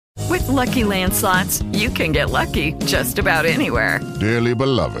Lucky Land Slots, you can get lucky just about anywhere. Dearly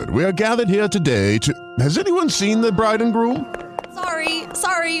beloved, we are gathered here today to... Has anyone seen the bride and groom?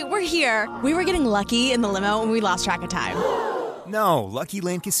 Sorry, we're here. We were getting lucky in the limo and we lost track of time. No, Lucky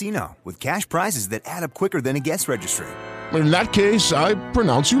Land Casino, with cash prizes that add up quicker than a guest registry. In that case, I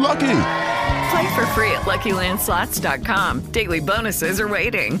pronounce you lucky. Play for free at LuckyLandSlots.com. Daily bonuses are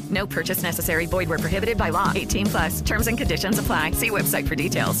waiting. No purchase necessary. Void where prohibited by law. 18+. Terms and conditions apply. See website for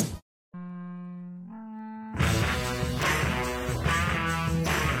details.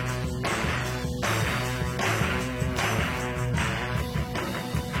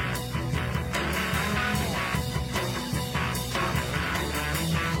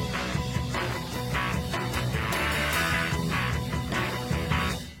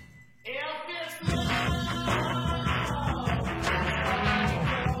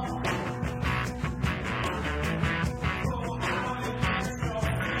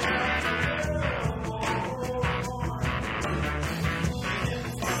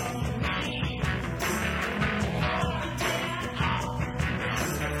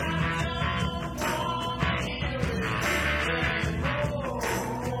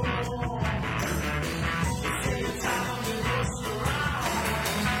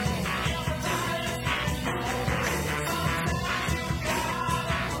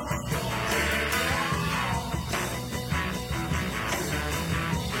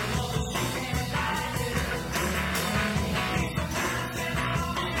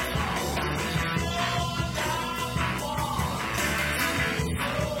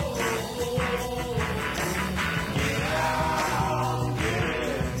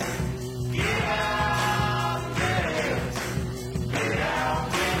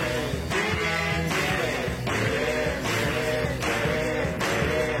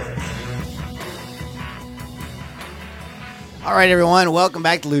 All right, everyone, welcome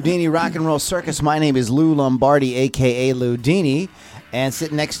back to Loudini Rock and Roll Circus. My name is Lou Lombardi, a.k.a. Loudini, and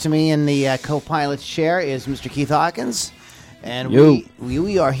sitting next to me in the co-pilot's chair is Mr. Keith Hawkins. And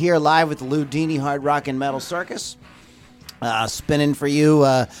we are here live with the Loudini Hard Rock and Metal Circus, spinning for you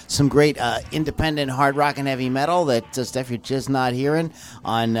some great independent hard rock and heavy metal that stuff you're just not hearing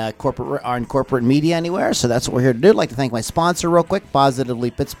on corporate media anywhere. So that's what we're here to do. I'd like to thank my sponsor real quick,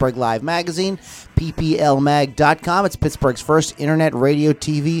 Positively Pittsburgh Live Magazine, pplmag.com. It's Pittsburgh's first internet, radio,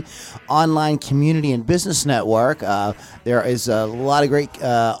 TV, online community and business network. There is a lot of great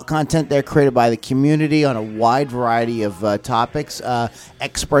content there created by the community on a wide variety of topics,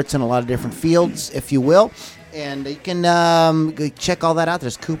 experts in a lot of different fields, if you will. And you can check all that out.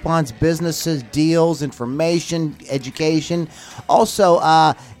 There's coupons, businesses, deals, information, education. Also,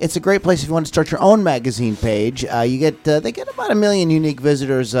 it's a great place if you want to start your own magazine page. They get about 1 million unique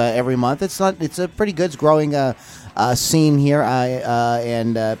visitors every month. It's a pretty good, growing scene here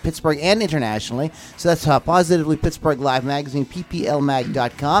in Pittsburgh and internationally. So that's Positively Pittsburgh Live Magazine,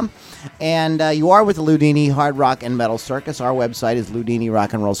 pplmag.com. And you are with the Loudini Hard Rock and Metal Circus. Our website is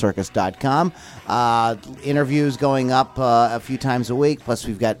loudinirockandrollcircus.com. Interviews going up a few times a week. Plus,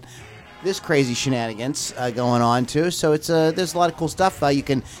 we've got this crazy shenanigans going on too. So there's a lot of cool stuff. You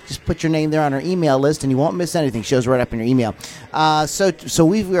can just put your name there on our email list, and you won't miss anything. Shows right up in your email. So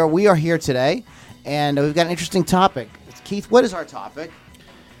we are here today, and we've got an interesting topic. Keith, what is our topic?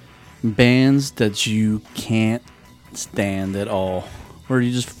 Bands that you can't stand at all, or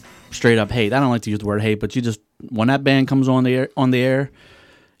you just straight up hate. I don't like to use the word hate, but you just, when that band comes on the air,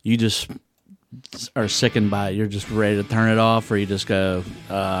 you just are sickened by it. You're just ready to turn it off, or you just go,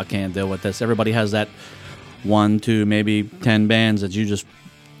 I can't deal with this. Everybody has that 1, 2, maybe 10 bands that you just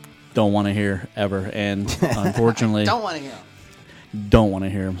don't want to hear ever, and unfortunately, don't want to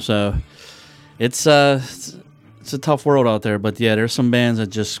hear them. So it's a tough world out there. But yeah, there's some bands that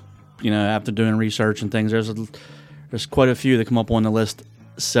just, after doing research and things, there's quite a few that come up on the list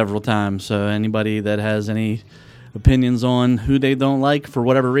several times. So anybody that has any opinions on who they don't like for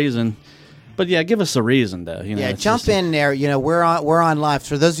whatever reason, but yeah, give us a reason though. Jump in there. We're on live.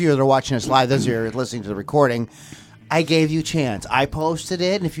 For those of you that are watching us live, those of you that are listening to the recording, I gave you a chance. I posted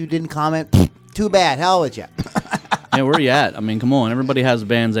it, and if you didn't comment, too bad. Hell with you. Yeah, where you at? I mean, come on. Everybody has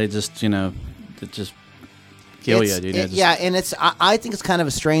bands. They just that just kill you, dude. And I think it's kind of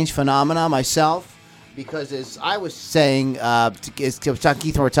a strange phenomenon myself. Because as I was saying, Keith and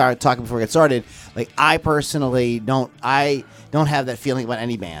we were talking before we got started, like I personally don't have that feeling about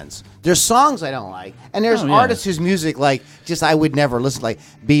any bands. There's songs I don't like, and there's artists whose music I would never listen, like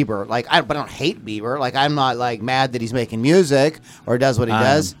Bieber. But I don't hate Bieber. Like I'm not like mad that he's making music or does what he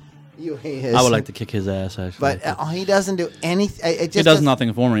does. I would like to kick his ass, actually. But he doesn't do anything. It does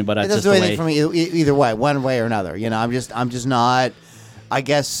nothing for me. But it doesn't do anything for me either way, one way or another. I'm just not. I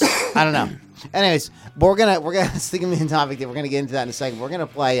guess I don't know. Anyways, but we're gonna stick in the topic. We're gonna get into that in a second. We're gonna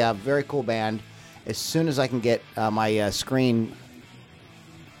play a very cool band as soon as I can get my screen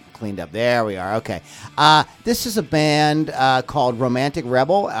cleaned up. There we are. Okay. This is a band called Romantic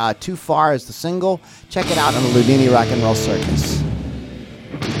Rebel. Too Far is the single. Check it out on the Loudini Rock and Roll Circus.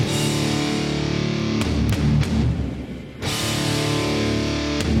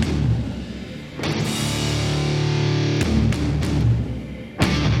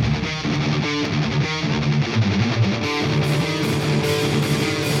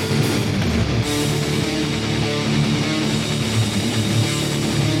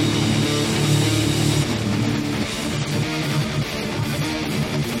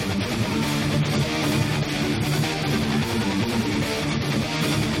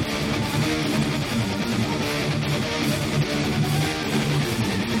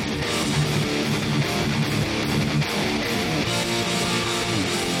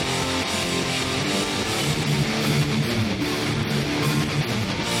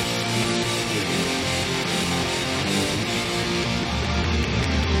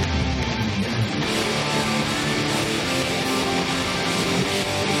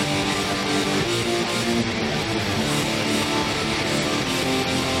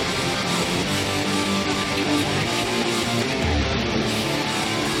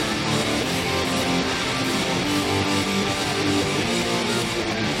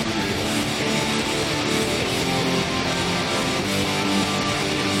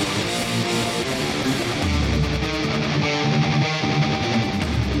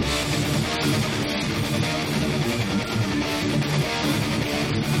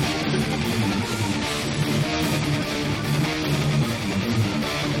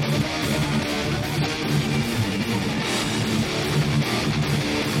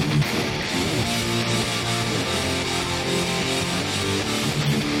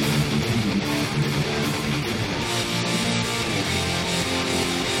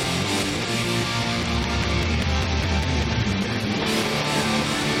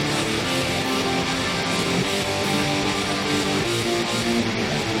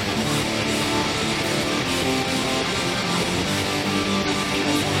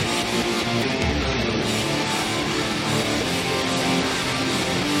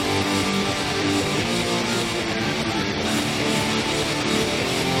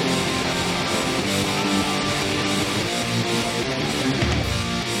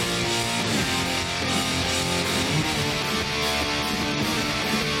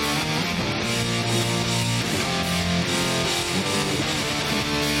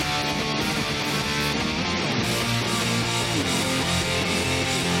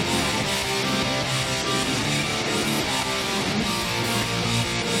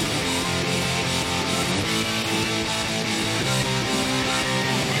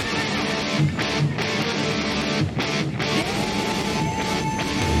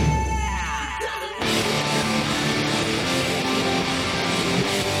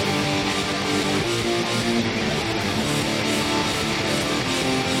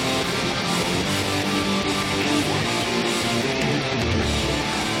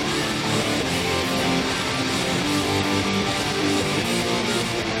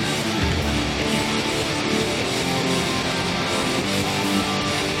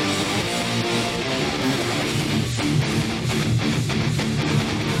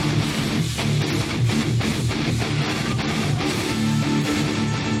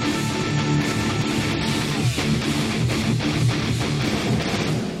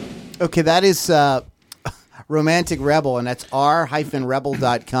 Okay, that is Romantic Rebel, and that's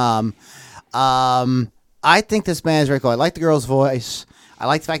r-rebel.com. I think this band is very cool. I like the girl's voice. I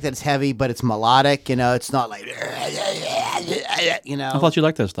like the fact that it's heavy, but it's melodic. You know, it's not like, you know. I thought you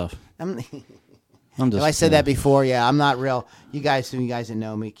liked that stuff. I'm just. If I said that before, yeah, I'm not real. You guys that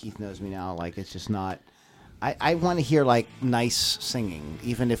know me, Keith knows me now. Like, it's just not. I want to hear like nice singing,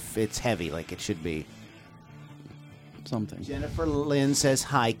 even if it's heavy, like it should be. Something. Jennifer Lynn says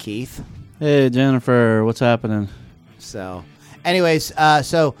hi, Keith. Hey, Jennifer, what's happening? So, anyways,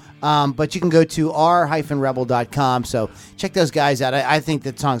 but you can go to r-rebel.com. So check those guys out. I think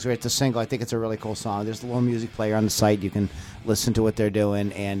that song's great. It's a single. I think it's a really cool song. There's a little music player on the site. You can listen to what they're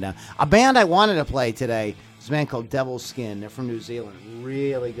doing. And a band I wanted to play today is a band called Devil's Skin. They're from New Zealand.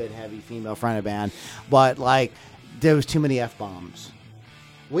 Really good, heavy female fronted band. But like, there was too many F-bombs.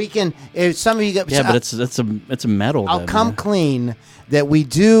 We can. If some of you got, yeah, but it's a metal. I'll come clean that we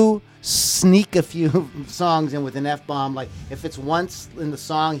do sneak a few songs in with an F-bomb. Like if it's once in the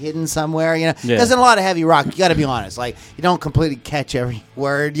song hidden somewhere, you know. Yeah. There's a lot of heavy rock. You got to be honest. Like you don't completely catch every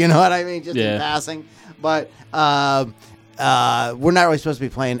word. You know what I mean? Just in passing. But we're not really supposed to be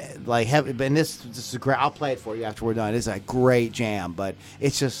playing like heavy. But this is great. I'll play it for you after we're done. It's a great jam, but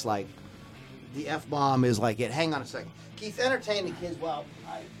it's just like the F-bomb is like it. Hang on a second. Keith, entertain the kids while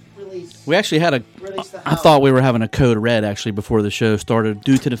I release. We actually had I house. thought we were having a code red actually before the show started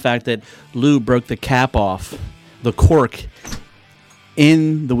due to the fact that Lou broke the cap off, the cork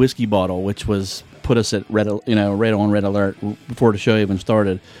in the whiskey bottle, which was put us at red alert before the show even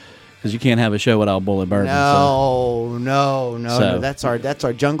started. Because you can't have a show without bullet bourbon. No. So, That's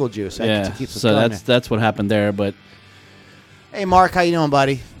our jungle juice. Yeah. That keeps us So going. that's what happened there. But Hey, Mark, how you doing,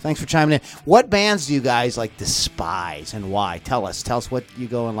 buddy? Thanks for chiming in. What bands do you guys like despise and why? Tell us what you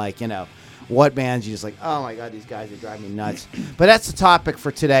go and like. What bands you just like? Oh my God, these guys they drive me nuts. But that's the topic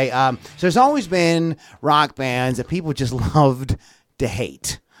for today. So there's always been rock bands that people just loved to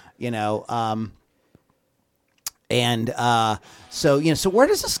hate. So where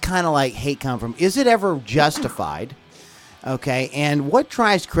does this kind of like hate come from? Is it ever justified? Okay, and what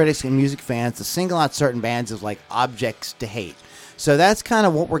drives critics and music fans to single out certain bands as like objects to hate? So that's kind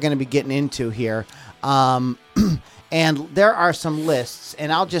of what we're going to be getting into here. And there are some lists,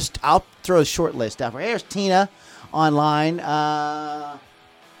 and I'll throw a short list out. Here's Tina online.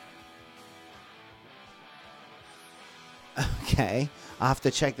 Okay, I'll have to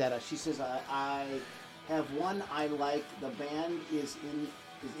check that out. She says I have one I like. The band is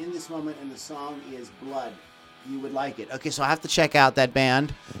in this moment, and the song is Blood. You would like it. Okay, so I have to check out that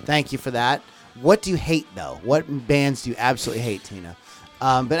band. Thank you for that. What do you hate, though? What bands do you absolutely hate, Tina?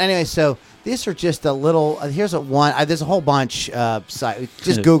 But anyway, so these are just a little. Here's one. There's a whole bunch.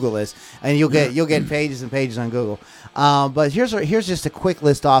 Just Google this, and you'll get pages and pages on Google. But here's just a quick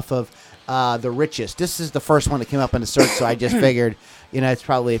list off of the richest. This is the first one that came up in the search, so I just figured, it's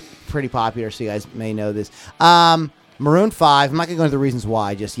probably pretty popular, so you guys may know this. Maroon 5. I'm not going to go into the reasons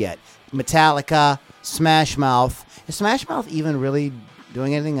why just yet. Metallica, Smash Mouth. Is Smash Mouth even really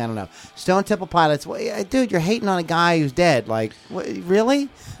doing anything? I don't know. Stone Temple Pilots. Well, yeah, dude, you're hating on a guy who's dead. Like, what, really?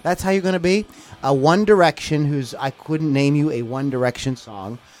 That's how you're going to be? One Direction, I couldn't name you a One Direction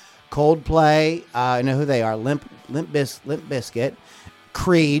song. Coldplay. I know who they are. Limp Bizkit.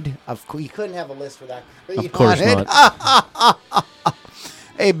 Creed. You couldn't have a list for that. Creed of course not.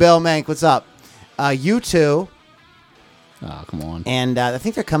 Hey, Bill Mank, what's up? U2. Oh, come on. And I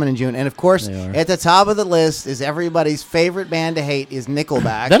think they're coming in June. And, of course, at the top of the list is everybody's favorite band to hate is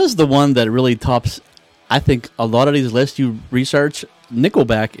Nickelback. That is the one that really tops, I think, a lot of these lists you research.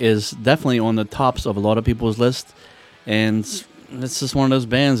 Nickelback is definitely on the tops of a lot of people's list. And it's just one of those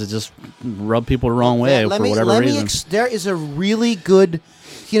bands that just rub people the wrong way for whatever reason. There is a really good,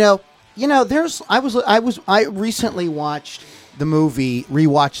 I recently rewatched the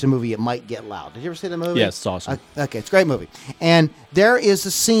movie It Might Get Loud. Did you ever see the movie? Yes, it's awesome. Okay, it's a great movie. And there is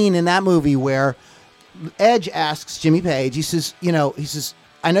a scene in that movie where Edge asks Jimmy Page, he says,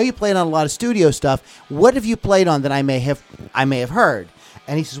 I know you played on a lot of studio stuff. What have you played on that I may have heard?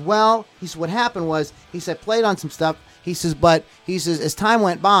 And he says, what happened was, he said, played on some stuff. He says, as time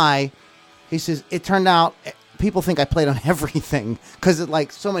went by, he says, it turned out people think I played on everything because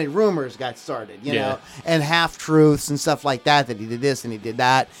so many rumors got started, you know, and half truths and stuff like that he did this and he did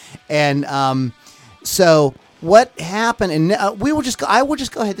that. And so what happened, and I will just go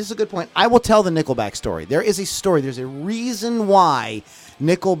ahead. This is a good point. I will tell the Nickelback story. There is a story. There's a reason why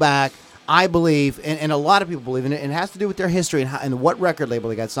Nickelback, I believe, and a lot of people believe in it, and it has to do with their history and what record label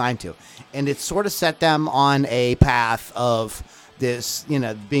they got signed to. And it sort of set them on a path of this,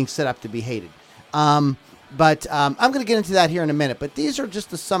 being set up to be hated. But I'm going to get into that here in a minute. But these are just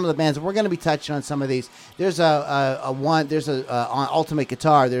some of the bands. We're going to be touching on some of these. There's on Ultimate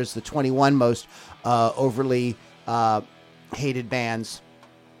Guitar. There's the 21 most overly hated bands.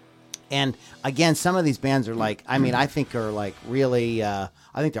 And again, some of these bands are I think are really.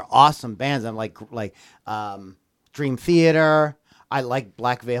 I think they're awesome bands. I'm like Dream Theater. I like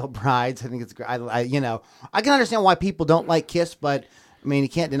Black Veil Brides. I think it's great. I can understand why people don't like Kiss, but. I mean, you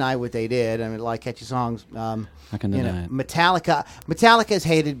can't deny what they did. I mean, a lot of catchy songs. I can deny it. Metallica is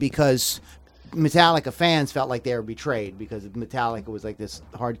hated because Metallica fans felt like they were betrayed because Metallica was like this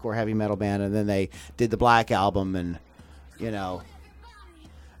hardcore heavy metal band, and then they did the Black Album, and Tina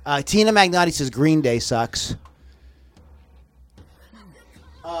Magnotti says Green Day sucks.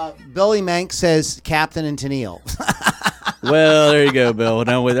 Billy Mank says Captain and Tennille. Well, there you go, Bill.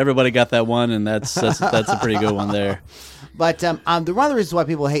 Now everybody got that one, and that's a pretty good one there. But the one of the reasons why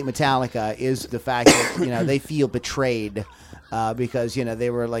people hate Metallica is the fact that they feel betrayed because they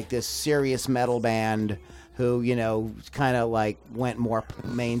were like this serious metal band who kind of went more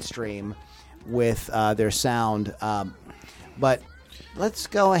mainstream with their sound. But let's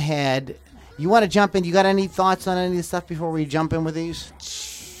go ahead. You want to jump in? You got any thoughts on any of this stuff before we jump in with these?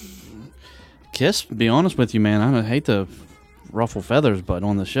 Kiss, to be honest with you, man, I hate to ruffle feathers, but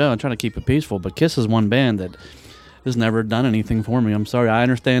on the show, I try to keep it peaceful. But Kiss is one band that has never done anything for me. I'm sorry. I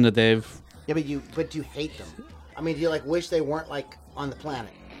understand that they've... Yeah, but you hate them. I mean, do you like wish they weren't like on the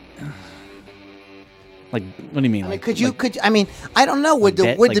planet? Like, what do you mean? I mean, I don't know. Would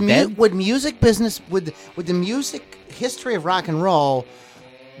the music business would the music history of rock and roll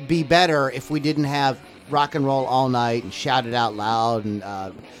be better if we didn't have Rock and Roll All Night and Shout It Out Loud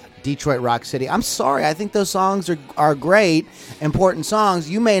and Detroit Rock City? I'm sorry. I think those songs are great, important songs.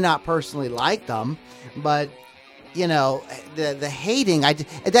 You may not personally like them, but you know the hating.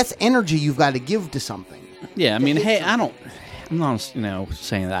 That's energy you've got to give to something. Yeah, I mean, hey, I'm not,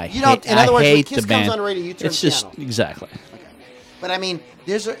 saying that I hate. In other words, when hate Kiss the band. comes on the radio, you turn it's the just piano. exactly. Okay. But I mean,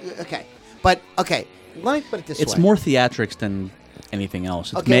 But let me put it this way. It's more theatrics than anything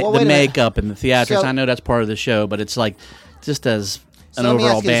else. It's Okay, the makeup and the theatrics. I know that's part of the show, but it's like just as an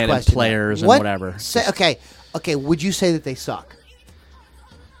overall band and players and whatever. Okay. Would you say that they suck?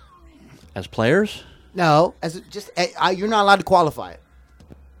 As players? No, you're not allowed to qualify it.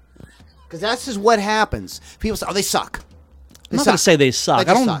 Because that's just what happens. People say, they suck. I'm not going to say they suck.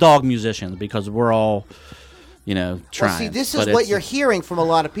 I don't dog musicians because we're all, trying. Well, see, this is what you're hearing from a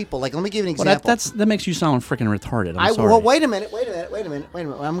lot of people. Like, let me give you an example. That makes you sound freaking retarded. I'm sorry. Well, wait a minute. I'm going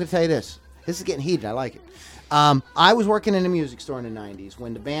to tell you this. This is getting heated. I like it. I was working in a music store in the 90s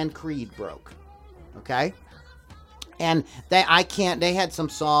when the band Creed broke. Okay? And they had some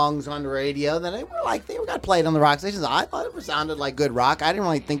songs on the radio that they got played on the rock stations. I thought it sounded like good rock. I didn't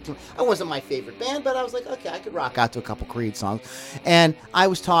really think it wasn't my favorite band, but I was like, okay, I could rock out to a couple Creed songs. And I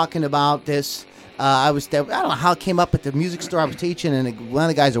was talking about this. I don't know how it came up at the music store I was teaching, and one of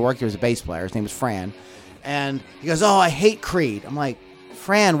the guys that worked here was a bass player. His name was Fran. And he goes, I hate Creed. I'm like,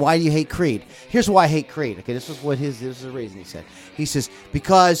 Fran, why do you hate Creed? Here's why I hate Creed. Okay, this is the reason he said. He says,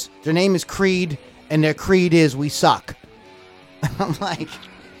 because their name is Creed, and their creed is we suck. I'm like,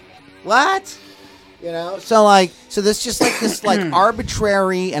 what? So there's just like this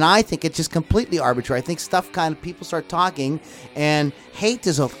arbitrary, and I think it's just completely arbitrary. I think stuff people start talking, and hate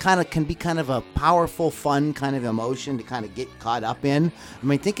can be kind of a powerful, fun kind of emotion to kind of get caught up in. I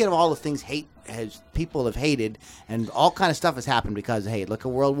mean, thinking of all the things people have hated, and all kind of stuff has happened because of hate. Look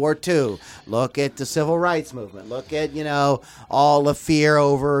at World War II. Look at the Civil Rights Movement. Look at, all the fear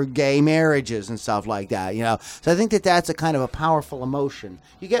over gay marriages and stuff like that, So I think that's a kind of a powerful emotion.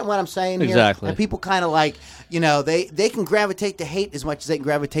 You get what I'm saying here? Exactly. And people kind of like, they can gravitate to hate as much as they can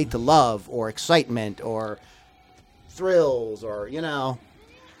gravitate to love or excitement or thrills or,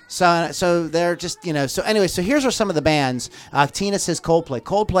 So they're just, So anyway, so here's some of the bands. Tina says Coldplay.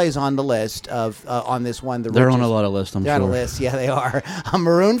 Coldplay is on the list of on this one. They're on a lot of lists. They're on a list. Yeah, they are.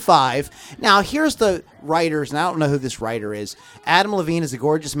 Maroon 5. Now here's the writers, and I don't know who this writer is. Adam Levine is a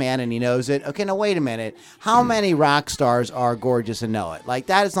gorgeous man, and he knows it. Okay, now wait a minute. How many rock stars are gorgeous and know it? Like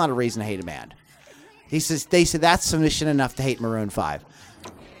that is not a reason to hate a band. They said that's sufficient enough to hate Maroon 5.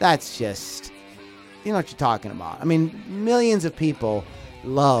 That's just, you know what you're talking about. I mean, millions of people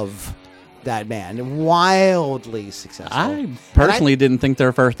love that band. Wildly successful. I personally didn't think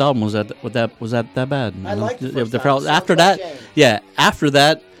their first album was that bad. I liked the first album. After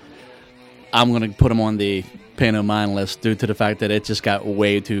that, I'm gonna put them on the Pain of Mind list due to the fact that it just got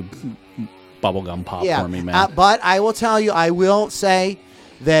way too bubblegum pop for me, man. But I will tell you, I will say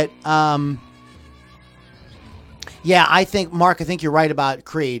that. I think you're right about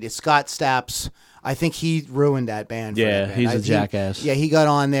Creed. It's Scott Stapp's. I think he ruined that band. He's a jackass. He got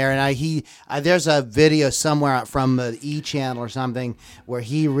on there, and there's a video somewhere from the E! Channel or something where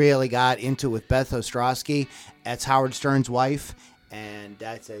he really got into it with Beth Ostrowski. That's Howard Stern's wife, and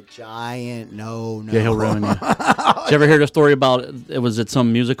that's a giant no. Yeah, he'll ruin you. Did you ever hear the story about it was at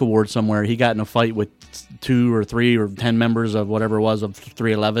some music award somewhere? He got in a fight with 2 or 3 or 10 members of whatever it was of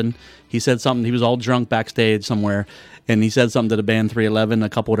 311. He said something. He was all drunk backstage somewhere. And he said something to the band 311, a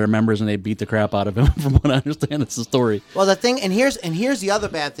couple of their members, and they beat the crap out of him. From what I understand, it's the story. Well, the thing, and here's the other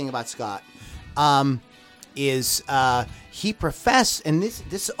bad thing about Scott, is he professed, and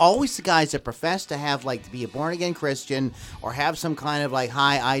this always the guys that profess to have to be a born again Christian or have some kind of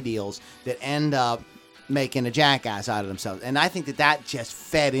high ideals that end up making a jackass out of themselves. And I think that just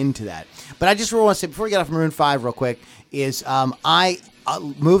fed into that. But I just really want to say before we get off Maroon 5 real quick is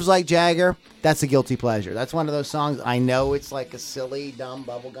Moves Like Jagger. That's a guilty pleasure. That's one of those songs. I know it's like a silly, dumb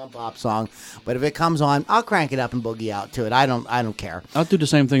bubblegum pop song, but if it comes on, I'll crank it up and boogie out to it. I don't care. I'll do the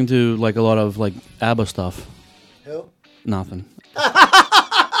same thing to a lot of ABBA stuff. Who? Nothing. Can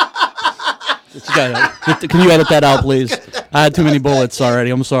you edit that out, please? I had too many bullets already.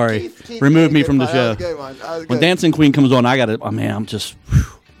 I'm sorry. Keith Remove me from the That show. was a good one. That was When good. Dancing Queen comes on, I got it. Oh, man, I'm just...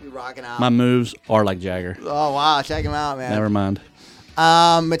 You're rocking out. My moves are like Jagger. Oh, wow. Check him out, man. Never mind.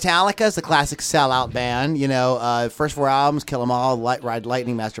 Metallica is the classic sellout band. You know, first 4 albums, Kill 'Em All, Ride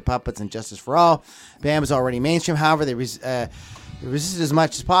Lightning, Master Puppets, and Justice for All. Band was already mainstream. However, they resisted as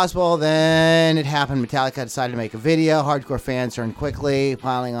much as possible. Then it happened. Metallica decided to make a video. Hardcore fans turned quickly,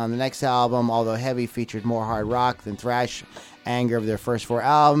 piling on the next album. Although Heavy featured more hard rock than thrash, anger of their first 4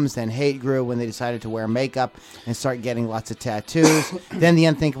 albums. Then hate grew when they decided to wear makeup and start getting lots of tattoos. Then the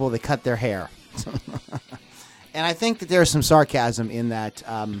unthinkable, they cut their hair. And I think that there's some sarcasm in that.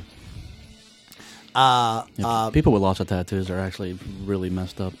 People with lots of tattoos are actually really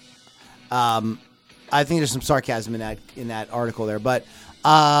messed up. I think there's some sarcasm in that article there, but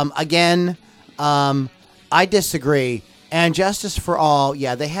again, I disagree. And Justice for All,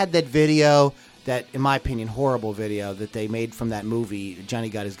 yeah, they had that video, that, in my opinion, horrible video that they made from that movie, Johnny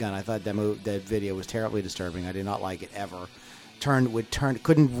Got His Gun. I thought that video was terribly disturbing. I did not like it ever.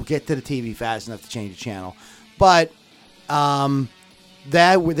 Couldn't get to the TV fast enough to change the channel. But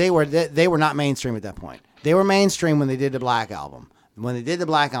they were not mainstream at that point. They were mainstream when they did the Black Album. When they did the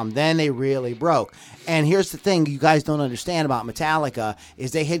Black Album, then they really broke. And here's the thing you guys don't understand about Metallica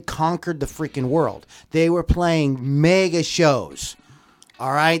is they had conquered the freaking world. They were playing mega shows.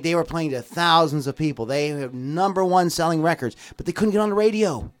 All right? They were playing to thousands of people. They have #1 selling records, but they couldn't get on the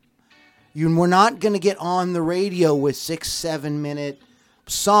radio. You were not going to get on the radio with 6-7 minute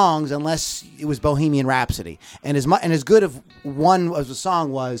songs unless it was Bohemian Rhapsody. And as good of one as the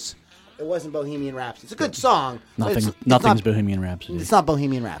song was, it wasn't Bohemian Rhapsody. It's a good song. Nothing's Bohemian Rhapsody. It's not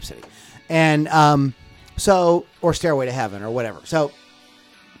Bohemian Rhapsody. And or Stairway to Heaven or whatever. So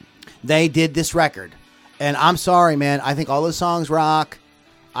they did this record. And I'm sorry, man. I think all those songs rock.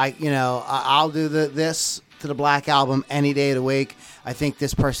 I'll do this to the Black Album any day of the week. I think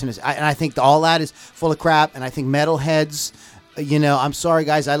this person is, and I think all that is full of crap. And I think metalheads, I'm sorry,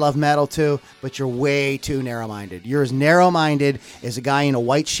 guys. I love metal too, but you're way too narrow-minded. You're as narrow-minded as a guy in a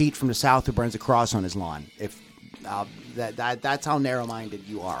white sheet from the South who burns a cross on his lawn. If that's how narrow-minded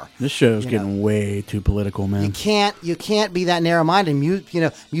you are. This show's getting way too political, man. You can't be that narrow-minded.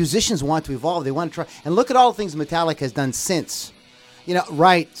 Musicians want to evolve. They want to try. And look at all the things Metallica has done since.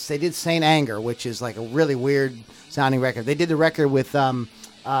 Right? They did Saint Anger, which is like a really weird sounding record. They did the record with the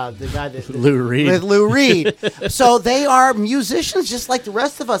guy that Lou Reed. With Lou Reed. So they are musicians just like the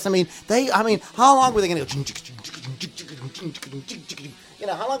rest of us. How long were they going to go?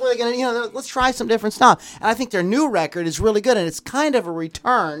 How long were they going to? Let's try some different stuff. And I think their new record is really good, and it's kind of a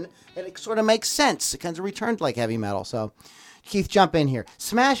return, and it sort of makes sense. It kind of returned like heavy metal. So, Keith, jump in here.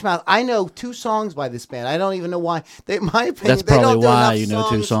 Smash Mouth. I know 2 songs by this band. I don't even know why. In my opinion, that's they probably don't do why enough you know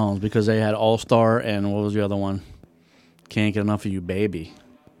 2 songs. songs, because they had All Star and what was the other one? Can't Get Enough of You, Baby.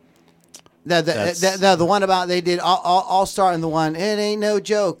 The one about they did All Star and the one, it ain't no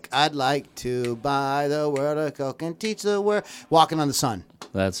joke. I'd like to buy the world a Coke and teach the world. Walking on the Sun.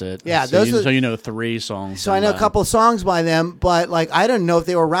 That's it. Yeah, so those you know 3 songs. So I know a couple of songs by them, but I don't know if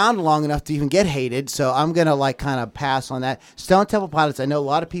they were around long enough to even get hated. So I'm gonna kind of pass on that. Stone Temple Pilots. I know a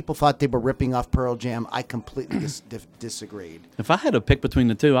lot of people thought they were ripping off Pearl Jam. I completely disagreed. If I had to pick between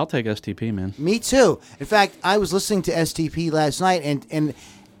the 2, I'll take STP, man. Me too. In fact, I was listening to STP last night,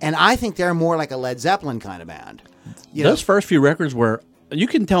 and I think they're more like a Led Zeppelin kind of band. Those first few records were. You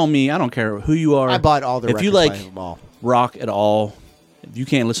can tell me. I don't care who you are. I bought all the records. If you like by them all. rock at all, if you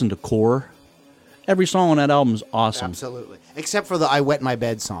can't listen to core, every song on that album is awesome. Absolutely, except for the "I Wet My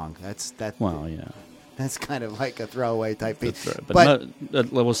Bed" song. That's. Well, yeah. That's kind of like a throwaway type thing. Right.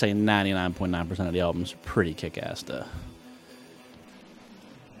 But we'll say 99.9% of the album's pretty kick-ass, though.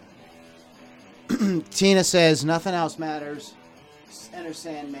 Tina says nothing else matters. Enter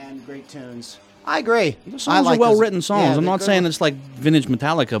Sandman, great tunes. I agree. The songs are well-written songs. Yeah, I'm not saying it's like vintage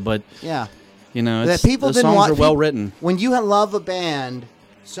Metallica, but yeah, the songs are well-written. When you love a band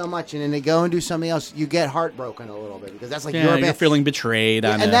so much and then they go and do something else, you get heartbroken a little bit because that's like your band. You're feeling betrayed.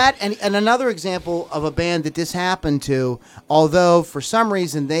 Yeah, and another example of a band that this happened to, although for some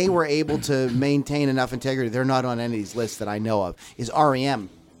reason they were able to maintain enough integrity, they're not on any of these lists that I know of, is REM.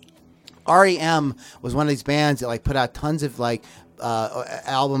 REM was one of these bands that put out tons of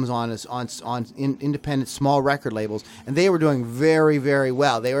albums on independent small record labels, and they were doing very, very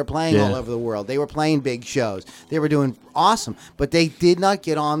well. They were playing all over the world. They were playing big shows. They were doing awesome, but they did not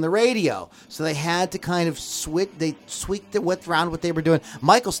get on the radio, so they had to kind of tweaked around what they were doing.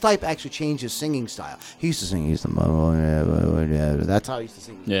 Michael Stipe actually changed his singing style. He used to sing, that's how he used to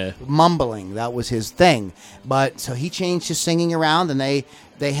sing. Yeah, mumbling, that was his thing. But so he changed his singing around, and they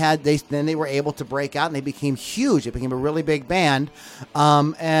then they were able to break out and they became huge. It became a really big band,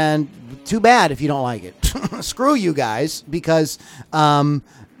 and too bad if you don't like it. Screw you guys, because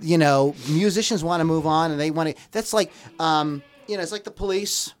musicians want to move on and they want to. That's like it's like the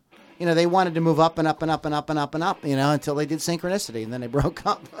Police. They wanted to move up and up and up and up and up and up, until they did Synchronicity, and then they broke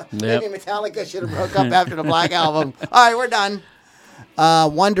up. Yep. Maybe Metallica should have broke up after the Black Album. All right, we're done.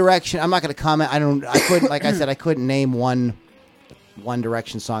 One Direction. I'm not going to comment. I couldn't. Like I said, I couldn't name one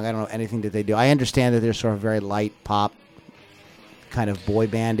Direction song. I don't know anything that they do. I understand that they're sort of very light pop, kind of boy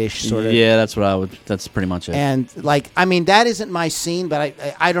bandish sort of. Yeah, that's pretty much it. And that isn't my scene, but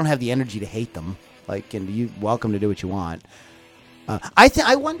I don't have the energy to hate them. And you welcome to do what you want.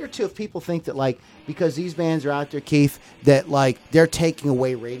 I wonder too if people think that because these bands are out there, Keith, that they're taking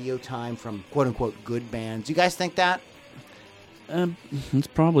away radio time from quote unquote good bands. You guys think that? It's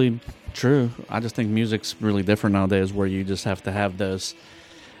probably true. I just think music's really different nowadays, where you just have to have those.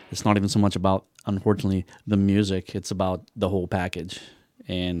 It's not even so much about, unfortunately, the music. It's about the whole package,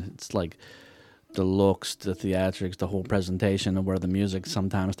 and it's like the looks, the theatrics, the whole presentation, of where the music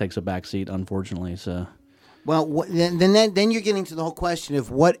sometimes takes a backseat, unfortunately. So. Well, then you're getting to the whole question of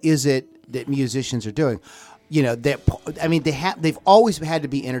what is it that musicians are doing. They've always had to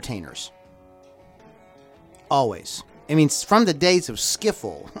be entertainers. Always. From the days of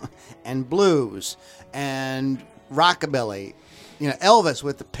skiffle and blues and rockabilly, Elvis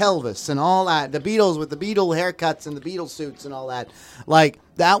with the pelvis and all that, the Beatles with the Beatle haircuts and the Beatle suits and all that.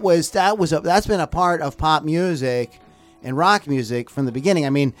 That's been a part of pop music and rock music from the beginning.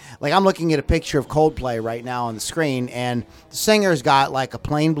 I'm looking at a picture of Coldplay right now on the screen, and the singer's got a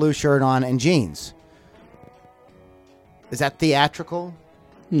plain blue shirt on and jeans. Is that theatrical?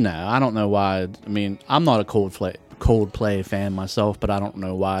 No, I don't know why. I'm not a Coldplay fan myself, but I don't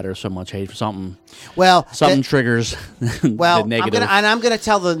know why there's so much hate for something. Well, something triggers. Well, the negative. I'm gonna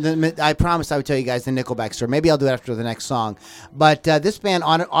tell I promised I would tell you guys the Nickelback story. Maybe I'll do it after the next song. But this band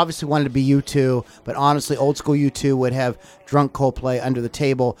obviously wanted to be U2, but honestly, old school U2 would have drunk Coldplay under the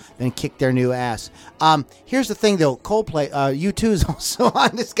table, then kicked their new ass. Here's the thing, though. Coldplay, U2 is also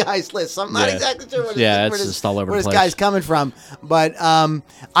on this guy's list. So I'm not exactly sure where this guy's coming from, but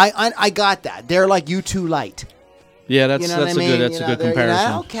I got that. They're like U2 light. Yeah, that's a good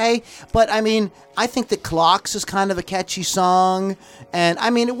comparison. Okay, but I think that Clocks is kind of a catchy song, and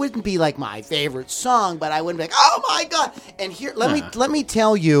it wouldn't be my favorite song, but I wouldn't be like, oh my god. And here, let me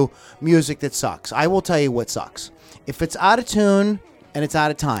tell you music that sucks. I will tell you what sucks. If it's out of tune and it's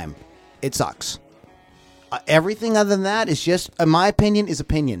out of time, it sucks. Everything other than that is just, in my opinion, is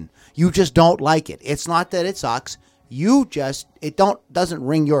opinion. You just don't like it. It's not that it sucks. Doesn't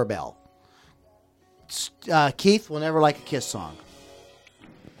ring your bell. Keith will never like a Kiss song.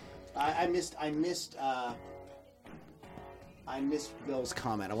 I missed Bill's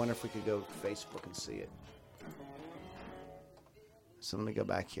comment. I wonder if we could go to Facebook and see it. So let me go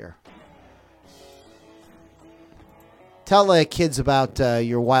back here. Tell the kids about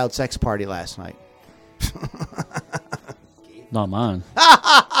your wild sex party last night. Not mine.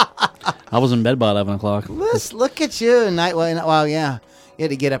 I was in bed by 11 o'clock. Look at you. Well, yeah. You had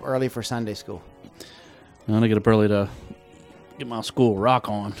to get up early for Sunday school. I'm going to get up early to get my school rock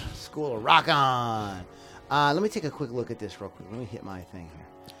on. School rock on. Let me take a quick look at this real quick. Let me hit my thing here.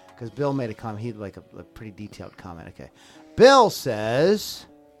 Because Bill made a comment. He had a pretty detailed comment. Okay. Bill says,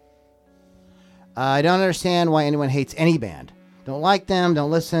 I don't understand why anyone hates any band. Don't like them, don't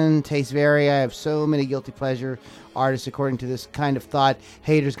listen, tastes vary. I have so many guilty pleasure artists according to this kind of thought.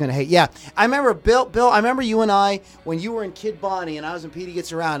 Haters gonna hate. Yeah, I remember Bill, I remember you and I, when you were in Kid Bonnie and I was in Petey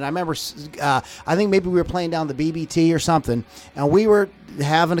Gets Around, and I remember, I think maybe we were playing down the BBT or something, and we were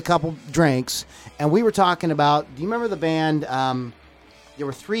having a couple drinks, and we were talking about, do you remember the band, there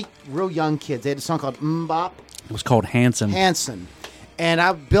were three real young kids. They had a song called Mbop. It was called Hanson.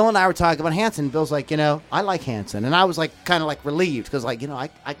 And Bill and I were talking about Hanson. Bill's like, I like Hanson. And I was kind of relieved because, I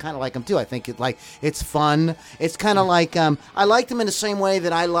kind of like him too. I think it's fun. It's kind of like, I liked him in the same way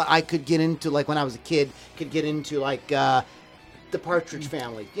that I could get into, when I was a kid, could get into, the Partridge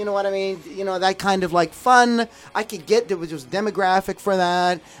Family. You know what I mean? That kind of, fun. I could get, there was a demographic for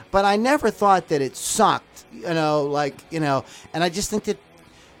that. But I never thought that it sucked, and I just think that,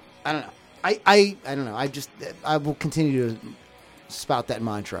 I don't know. I don't know. I will continue to spout that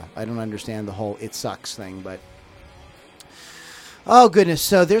mantra. I don't understand the whole "it sucks" thing, but oh goodness.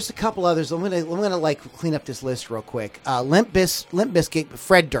 So there's a couple others. I'm gonna clean up this list real quick. Limp Bizkit,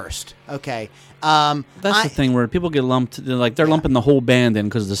 Fred Durst. Okay, that's the thing where people get lumped. They're lumping the whole band in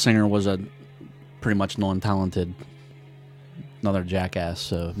because the singer was a pretty much non-talented, another jackass.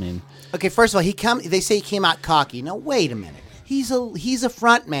 So okay. First of all, they say he came out cocky. Now wait a minute. He's a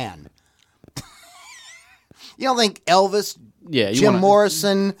front man. You don't think Elvis, Jim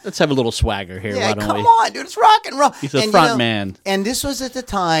Morrison? Let's have a little swagger here. Yeah, why don't come we? on, dude. It's rock and roll. He's a front man. And this was at the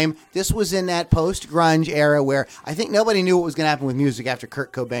time, this was in that post-grunge era where I think nobody knew what was going to happen with music after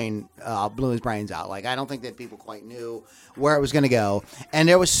Kurt Cobain blew his brains out. Like, I don't think that people quite knew where it was going to go. And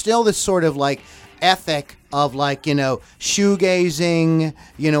there was still this sort of, like, ethic of, like, shoegazing.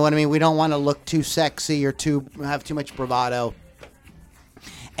 You know what I mean? We don't want to look too sexy or have too much bravado.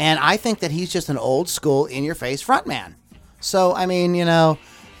 And I think that he's just an old school, in-your-face frontman. So, I mean,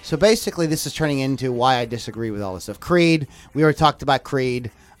 so basically this is turning into why I disagree with all this stuff. Creed, we already talked about Creed.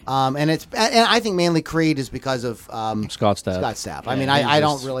 And I think mainly Creed is because of Scott Stapp. Scott Stapp. I mean, I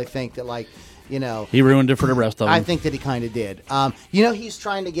don't really think that, like, he ruined it for the rest of them. I think that he kind of did. He's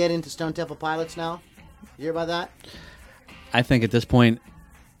trying to get into Stone Temple Pilots now. You hear about that? I think at this point,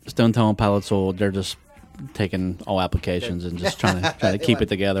 Stone Temple Pilots, they're just taking all applications and just trying to keep it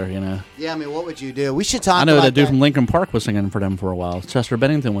together, Yeah, I mean, what would you do? We should talk about I know that dude from Lincoln Park was singing for them for a while. Chester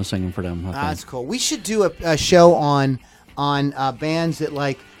Bennington was singing for them. That's cool. We should do a show on bands that,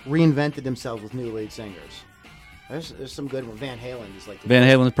 like, reinvented themselves with new lead singers. There's some good ones. Van Halen is like Van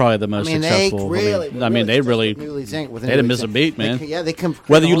Halen is probably the most successful. They really didn't miss a beat, man. They come.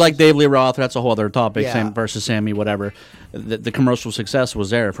 Whether you like Dave Lee Roth, that's a whole other topic. Sam versus Sammy, whatever. The commercial success was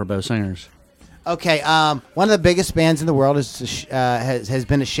there for both singers. Okay, one of the biggest bands in the world has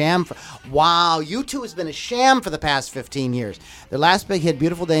been a sham. U2 has been a sham for the past 15 years. Their last big hit,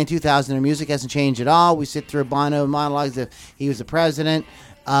 Beautiful Day in 2000, their music hasn't changed at all. We sit through Bono monologues if he was the president.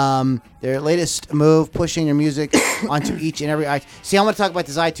 Their latest move, pushing their music onto each and every iTunes. See, I want to talk about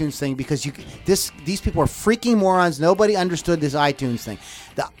this iTunes thing because these people are freaking morons. Nobody understood this iTunes thing.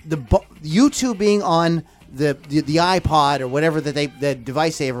 The U2 being on the iPod or whatever the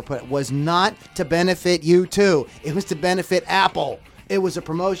device they ever put was not to benefit U2. It was to benefit Apple. It was a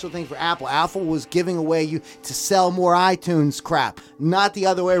promotional thing for Apple. Apple was giving away to sell more iTunes crap, not the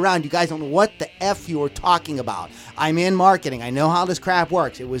other way around. You guys don't know what the F you were talking about. I'm in marketing. I know how this crap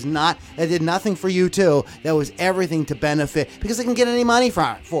works. It did nothing for U2. That was everything to benefit because they can get any money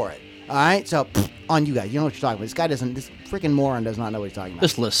for it. All right, so on you guys. You know what you're talking about. This freaking moron does not know what he's talking about.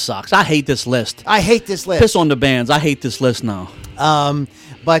 This list sucks. I hate this list. Piss on the bands. I hate this list now.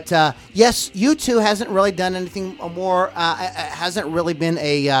 But yes, U2 hasn't really done anything more. Hasn't really been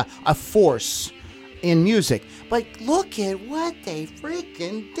a force in music. But look at what they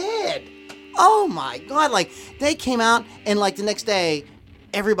freaking did. Oh my God! Like they came out and like the next day,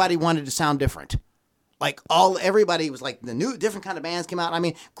 everybody wanted to sound different. Like everybody was like different kind of bands came out. I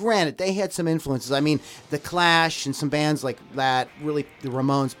mean, granted, they had some influences. I mean, The Clash and some bands like that. Really, the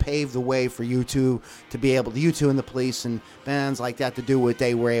Ramones paved the way for U2 to be able to U2 and the Police and bands like that to do what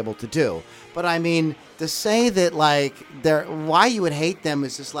they were able to do. But I mean, to say that like why you would hate them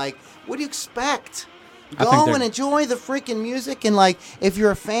is just like, what do you expect? Go and enjoy the freaking music, and like, if you're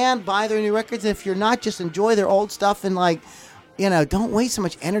a fan, buy their new records. If you're not, just enjoy their old stuff, and like, don't waste so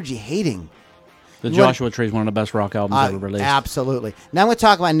much energy hating. The Joshua Tree is one of the best rock albums ever released. Absolutely. Now I'm going to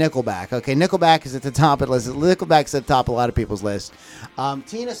talk about Nickelback. Okay, Nickelback is at the top of the list. Nickelback's at the top of a lot of people's lists.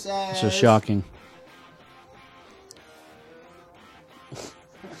 Tina says... This is shocking.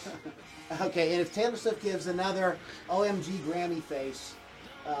 Okay, and if Taylor Swift gives another OMG Grammy face,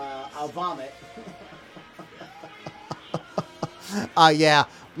 I'll vomit.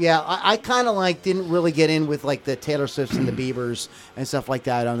 Yeah, I kind of like didn't really get in with like the Taylor Swifts and the Biebers and stuff like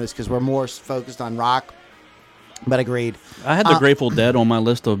that on this because we're more focused on rock. But agreed. I had the Grateful Dead on my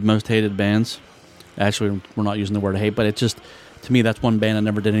list of most hated bands. Actually, we're not using the word hate, but it just, to me, that's one band that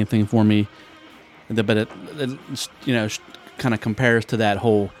never did anything for me. But it kind of compares to that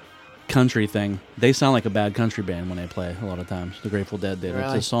whole country thing. They sound like a bad country band when they play a lot of times. The Grateful Dead did.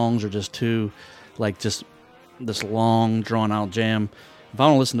 Really? The songs are just too, like, just this long, drawn-out jam. If I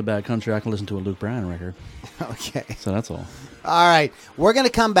don't listen to bad country, I can listen to a Luke Bryan record. Okay. So that's all. All right. We're going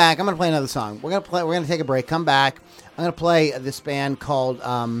to come back. I'm going to play another song. We're going to take a break. Come back. I'm going to play this band called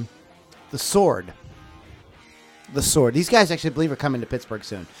The Sword. The Sword. These guys actually, I believe, are coming to Pittsburgh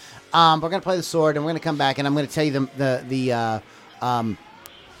soon. We're going to play The Sword, and we're going to come back, and I'm going to tell you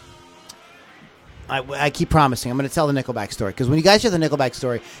I keep promising. I'm going to tell the Nickelback story. Because when you guys hear the Nickelback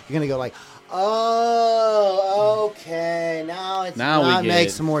story, you're going to go like, oh, okay. Now it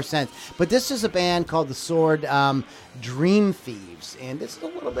makes some more sense. But this is a band called The Sword, Dream Thieves. And this is a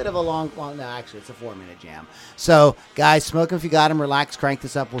little bit of a no, actually, it's a 4-minute jam. So, guys, smoke them if you got them. Relax, crank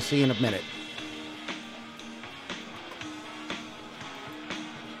this up. We'll see you in a minute.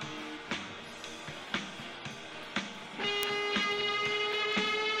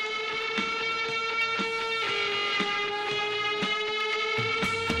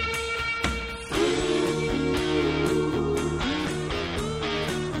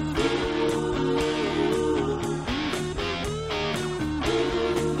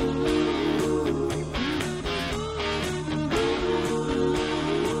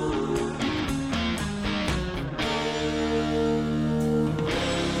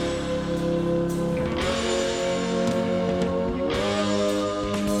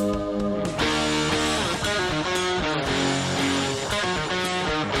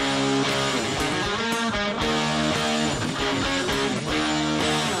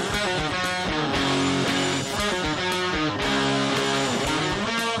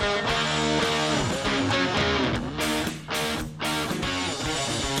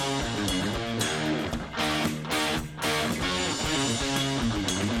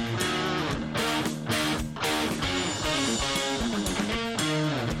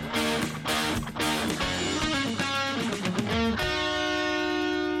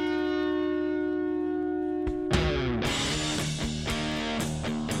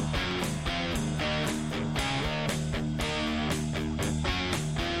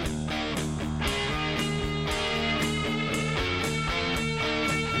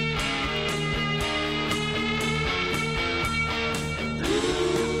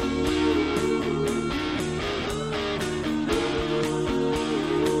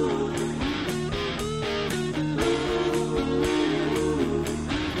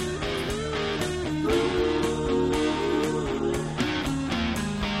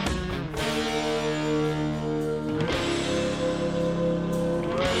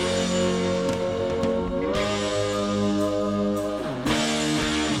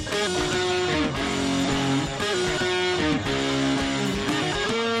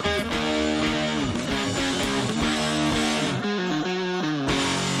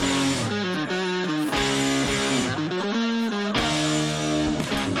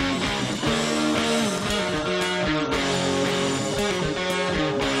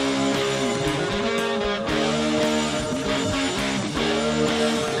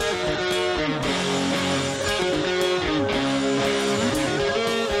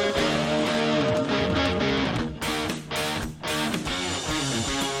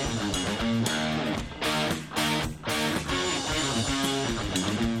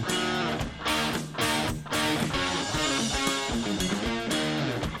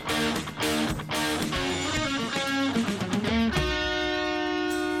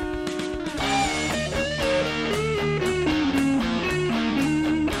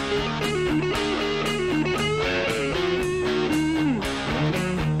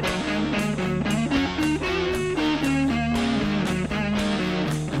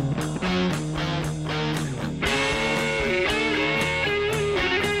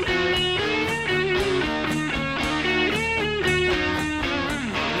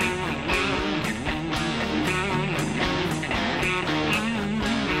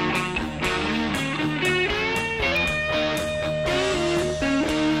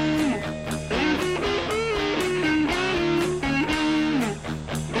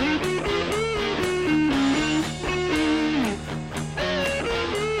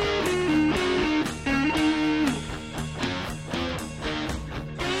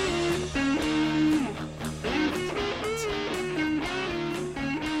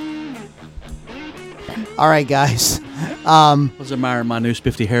 All right, guys. I was admiring my new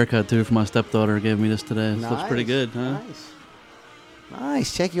spiffy haircut, too, for my stepdaughter. Gave me this today. This looks pretty good, huh?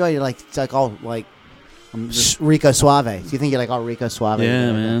 Nice. Check you out. You're it's like all like Rico Suave. Do you think you're like all Rico Suave?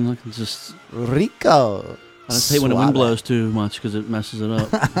 Yeah, man. Look, it's just Rico. I don't hate when the wind blows too much because it messes it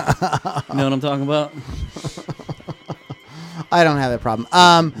up. You know what I'm talking about? I don't have that problem.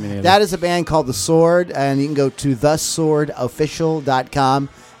 That is a band called The Sword, and you can go to theswordofficial.com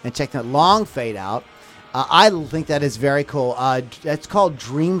and check that long fade out. I think that is very cool. It's called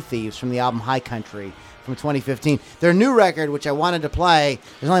Dream Thieves from the album High Country from 2015. Their new record, which I wanted to play,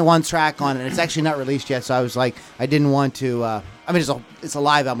 there's only one track on it, and it's actually not released yet, so I was like, I didn't want to... I mean, it's a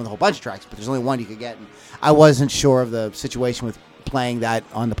live album with a whole bunch of tracks, but there's only one you could get, and I wasn't sure of the situation with playing that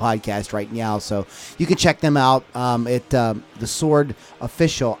on the podcast right now, so you can check them out at The Sword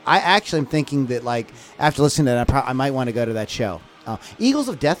Official. I actually am thinking that, like, after listening to that, I might want to go to that show. Eagles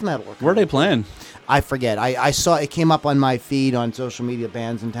of Death Metal. Where are they playing? I forget. I saw it came up on my feed on social media,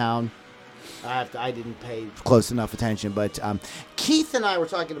 bands in town. I didn't pay close enough attention, but Keith and I were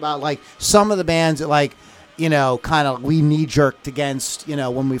talking about like some of the bands that like, you know, kind of we knee jerked against, you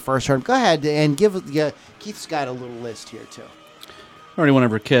know, when we first heard them. Go ahead and give Keith's got a little list here too. Already went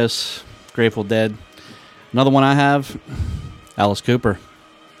over Kiss, Grateful Dead. Another one I have, Alice Cooper,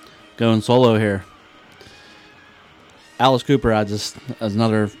 going solo here. Alice Cooper, as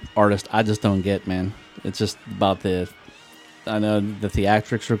another artist, I just don't get, man. It's just about I know the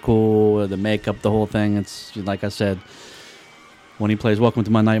theatrics are cool, the makeup, the whole thing. It's like I said, when he plays Welcome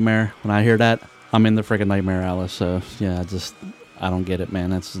to My Nightmare, when I hear that, I'm in the freaking nightmare, Alice. So, yeah, I don't get it, man.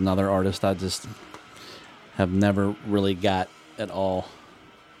 That's another artist I just have never really got at all.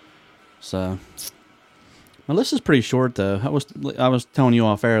 So, my list is pretty short, though. I was telling you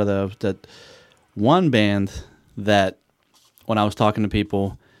off air, though, that one band that when I was talking to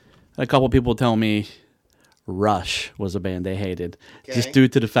people, a couple people tell me Rush was a band they hated, just due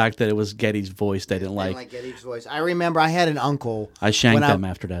to the fact that it was Geddy's voice they didn't like. Geddy's voice. I remember I had an uncle. I shanked them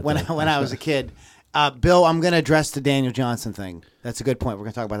after that. When I was a kid. Bill, I'm going to address the Daniel Johnson thing. That's a good point. We're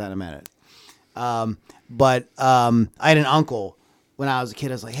going to talk about that in a minute. But I had an uncle when I was a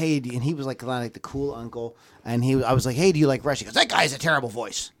kid. I was like, hey, and he was like kind of like the cool uncle. And I was like, hey, do you like Rush? He goes, that guy has a terrible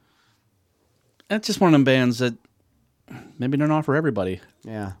voice. That's just one of them bands that maybe they're not for everybody.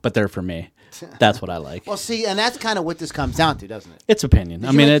 Yeah. But they're for me. That's what I like. Well, see, and that's kind of what this comes down to, doesn't it? It's opinion.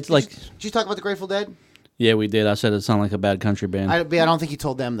 It's like... Did you talk about the Grateful Dead? Yeah, we did. I said it sounded like a bad country band. I don't think you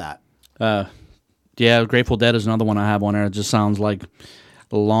told them that. Yeah, Grateful Dead is another one I have on there. It just sounds like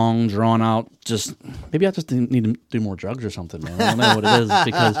long, drawn out. Maybe I just need to do more drugs or something, man. I don't know what it is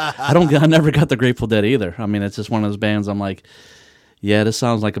because I never got the Grateful Dead either. I mean, it's just one of those bands I'm like, yeah, this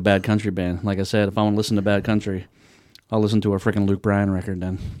sounds like a bad country band. Like I said, if I want to listen to bad country, I'll listen to a freaking Luke Bryan record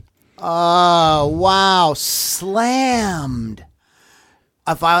then. Oh, wow. Slammed.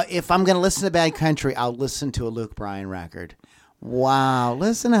 If I'm going to listen to bad country, I'll listen to a Luke Bryan record. Wow.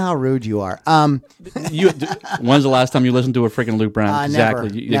 Listen to how rude you are. When's the last time you listened to a freaking Luke Bryan? Never.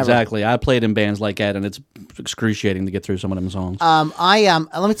 Exactly. I played in bands like that, and it's excruciating to get through some of them songs.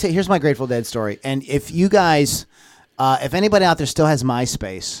 Let me tell you, here's my Grateful Dead story. And if you guys, if anybody out there still has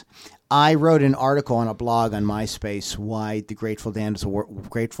MySpace, I wrote an article on a blog on MySpace why the Grateful Dead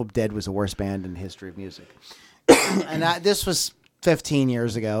was the worst band in the history of music. And this was 15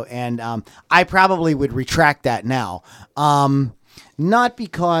 years ago, and I probably would retract that now. Not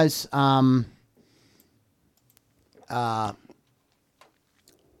because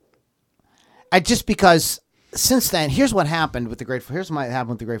just because since then, here's what happened with the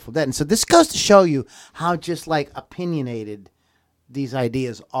Grateful Dead. And so this goes to show you how just like opinionated these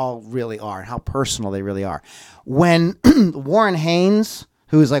ideas all really are, and how personal they really are. When Warren Haynes,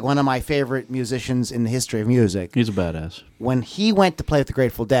 who is like one of my favorite musicians in the history of music, he's a badass. When he went to play with the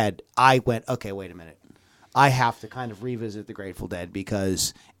Grateful Dead, I went, okay, wait a minute. I have to kind of revisit the Grateful Dead,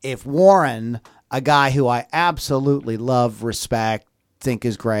 because if Warren, a guy who I absolutely love, respect, think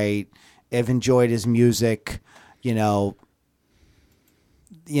is great, have enjoyed his music, forever,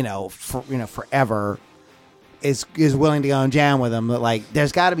 is willing to go and jam with them, like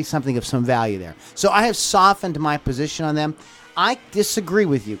there's got to be something of some value there. So I have softened my position on them. I disagree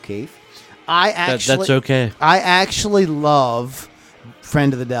with you, Keith. That's okay. I actually love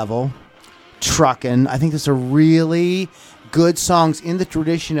Friend of the Devil, Truckin'. I think those are really good songs in the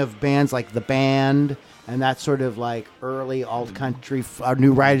tradition of bands like The Band and that sort of like early alt country,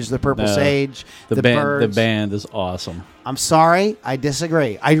 New Riders of the Purple Sage, the Birds. The Band is awesome. I'm sorry, I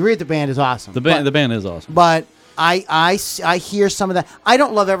disagree. I agree the band is awesome. The band is awesome. But I hear some of that. I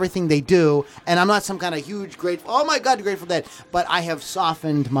don't love everything they do, and I'm not some kind of huge Grateful. Oh my God, Grateful Dead. But I have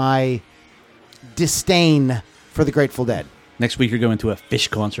softened my disdain for the Grateful Dead. Next week you're going to a Fish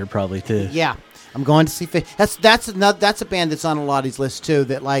concert probably too. Yeah, I'm going to see Fish. That's a band that's on a lot of these lists too.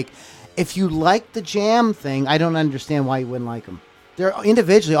 That like, if you like the Jam thing, I don't understand why you wouldn't like them. They're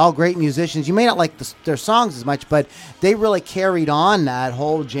individually all great musicians. You may not like their songs as much, but they really carried on that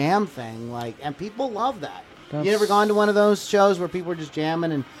whole Jam thing. Like, and people love that. You ever gone to one of those shows where people are just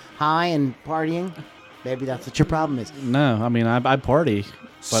jamming and high and partying? Maybe that's what your problem is. No, I mean I party,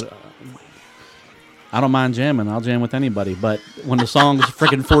 but I don't mind jamming. I'll jam with anybody. But when the song's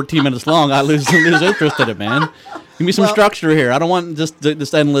freaking 14 minutes long, I lose interest in it, man. Give me some structure here. I don't want just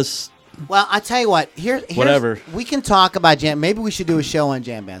this endless. Well, I tell you what. Here's whatever. We can talk about jam. Maybe we should do a show on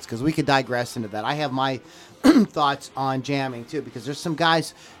jam bands because we could digress into that. I have my thoughts on jamming too because there's some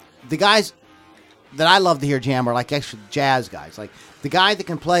guys. The guys that I love to hear jam are like actually jazz guys. Like the guy that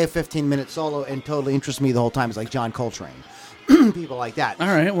can play a 15-minute solo and totally interest me the whole time is like John Coltrane. People like that. All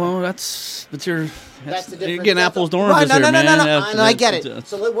right, well, that's you're getting apples to right, oranges no, man. No, I get it.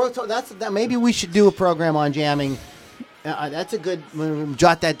 So maybe we should do a program on jamming. That's a good.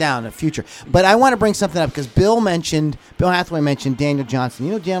 Jot that down in the future. But I want to bring something up because Bill Hathaway mentioned Daniel Johnson.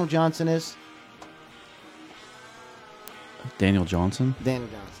 You know who Daniel Johnson is? Daniel Johnson? Daniel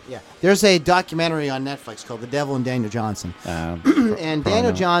Johnson, yeah. There's a documentary on Netflix called The Devil and Daniel Johnson. And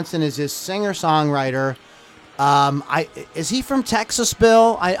Daniel Johnson is this singer-songwriter. Is he from Texas,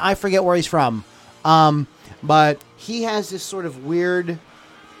 Bill? I forget where he's from. But he has this sort of weird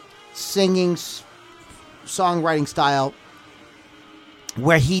singing, songwriting style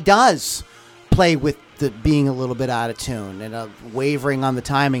where he does play with being a little bit out of tune and wavering on the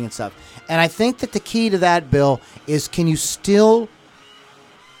timing and stuff. And I think that the key to that, Bill, is can you still...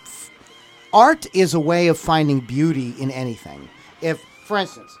 Art is a way of finding beauty in anything. If, for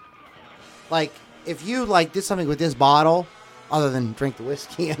instance, like, if you, like, did something with this bottle, other than drink the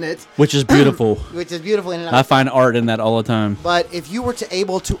whiskey in it... Which is beautiful. I find art in that all the time. But if you were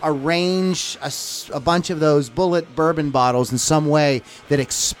able to arrange a bunch of those bullet bourbon bottles in some way that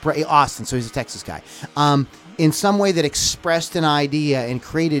Austin, so he's a Texas guy, in some way that expressed an idea and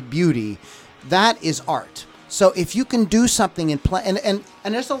created beauty, that is art. So if you can do something and play... And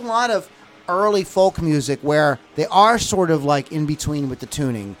there's a lot of early folk music where they are sort of like in between with the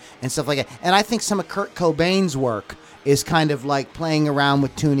tuning and stuff like that. And I think some of Kurt Cobain's work is kind of like playing around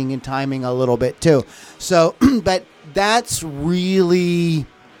with tuning and timing a little bit too. So, but that's really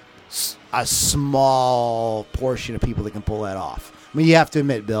a small portion of people that can pull that off. I mean, you have to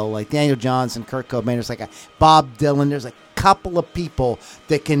admit, Bill, like Daniel Johnson, Kurt Cobain, there's like a Bob Dylan, there's a couple of people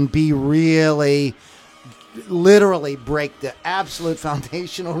that can be really... literally break the absolute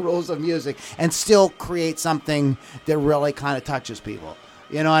foundational rules of music and still create something that really kind of touches people.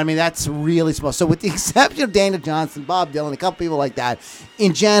 You know what I mean? That's really small. So with the exception of Daniel Johnson, Bob Dylan, a couple people like that,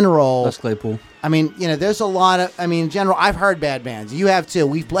 in general... Les Claypool. I mean, you know, there's a lot of... I mean, in general, I've heard bad bands. You have too.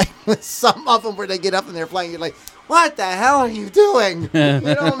 We've played with some of them where they get up and they're playing. You're like, what the hell are you doing? You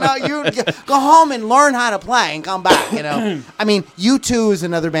don't know. You go home and learn how to play and come back, you know. I mean, U2 is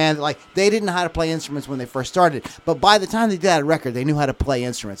another band that, like, they didn't know how to play instruments when they first started. But by the time they did that record, they knew how to play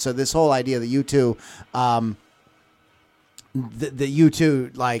instruments. So this whole idea that U2... The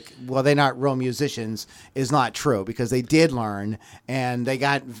U2, like, well, they're not real musicians is not true because they did learn and they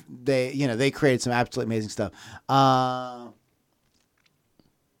created some absolutely amazing stuff.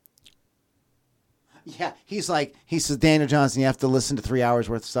 Yeah, he says, Daniel Johnson, you have to listen to 3 hours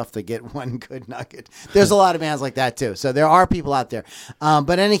worth of stuff to get one good nugget. There's a lot of bands like that too. So there are people out there. But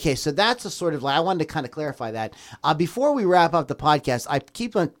in any case, so that's a sort of, like, I wanted to kind of clarify that. Before we wrap up the podcast, I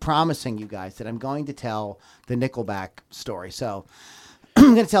keep on promising you guys that I'm going to tell the Nickelback story. So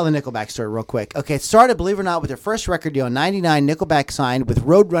I'm going to tell the Nickelback story real quick. Okay, it started, believe it or not, with their first record deal in 99. Nickelback signed with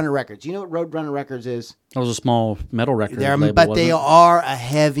Roadrunner Records. You know what Roadrunner Records is? That was a small metal record label, but they are a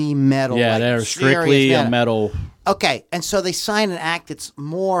heavy metal. Yeah, they're strictly a metal. Okay, and so they signed an act that's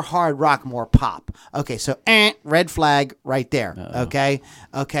more hard rock, more pop. Okay, so red flag right there. Okay,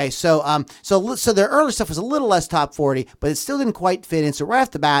 so their early stuff was a little less top 40, but it still didn't quite fit in. So right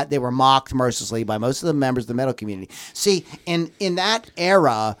off the bat, they were mocked mercilessly by most of the members of the metal community. See, in that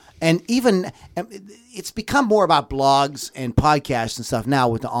era, and even it's become more about blogs and podcasts and stuff now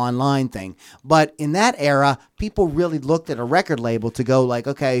with the online thing. But in that era, people really looked at a record label to go like,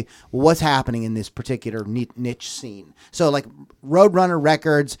 okay, well, what's happening in this particular niche scene? So like Roadrunner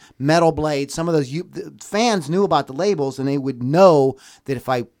Records, Metal Blade, some of those fans knew about the labels and they would know that if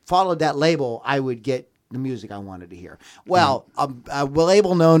I followed that label, I would get the music I wanted to hear. Well, a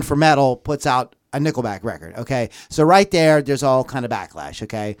label known for metal puts out a Nickelback record. Okay. So right there's all kind of backlash.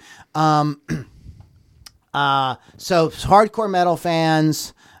 Okay. So hardcore metal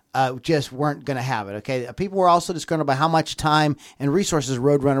fans, just weren't going to have it. Okay, people were also disgruntled by how much time and resources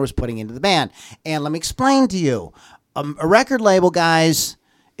Roadrunner was putting into the band. And let me explain to you, a record label, guys,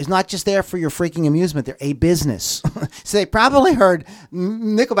 is not just there for your freaking amusement. They're a business. So they probably heard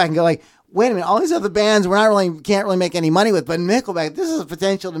Nickelback and go like, wait a minute, all these other bands can't really make any money with, but Nickelback, this is a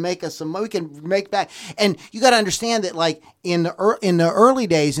potential to make us some money. We can make back. And you got to understand that, like, in the early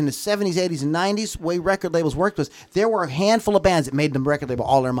days, in the 70s, 80s, and 90s, the way record labels worked was there were a handful of bands that made the record label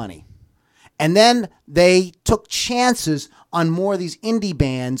all their money. And then they took chances on more of these indie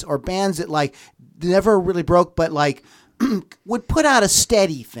bands or bands that, like, never really broke, but, like, would put out a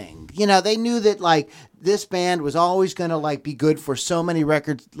steady thing. You know, they knew that, like, this band was always going to, like, be good for so many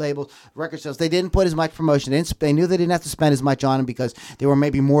record sales. They didn't put as much promotion in. They knew they didn't have to spend as much on them because they were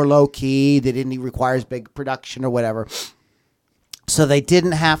maybe more low key. They didn't require as big production or whatever. So they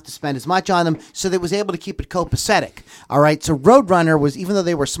didn't have to spend as much on them. So they was able to keep it copacetic. All right. So Roadrunner was, even though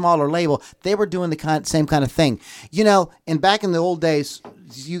they were a smaller label, they were doing the same kind of thing. You know, and back in the old days,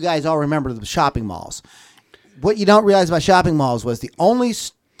 you guys all remember the shopping malls. What you don't realize about shopping malls was the only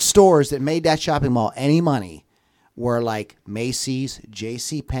stores that made that shopping mall any money were like Macy's,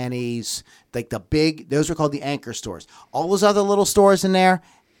 JCPenney's, like the big, those were called the anchor stores. All those other little stores in there,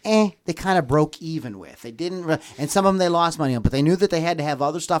 they kind of broke even with. They didn't, and some of them they lost money on, but they knew that they had to have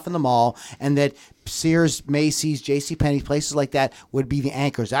other stuff in the mall and that Sears, Macy's, JCPenney, places like that would be the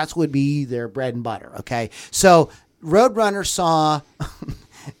anchors. That's would be their bread and butter, okay? So Roadrunner saw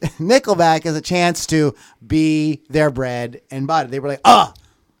Nickelback as a chance to be their bread and butter. They were like,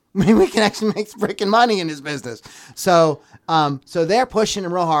 maybe we can actually make freaking money in this business. So they're pushing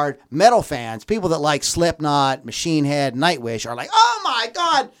them real hard. Metal fans, people that like Slipknot, Machine Head, Nightwish are like, oh my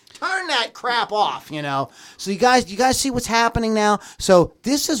God, turn that crap off, you know? So you guys see what's happening now? So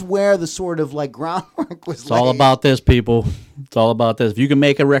this is where the sort of like groundwork was laid. It's all about this, people. It's all about this. If you can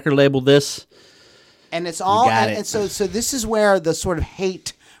make a record label this, and it's all, and so this is where the sort of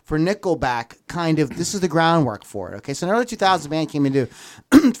hate for Nickelback this is the groundwork for it. Okay, so in the early 2000s, the band came into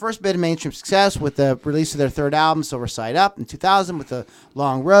first bit of mainstream success with the release of their third album, Silver Side Up, in 2000 with The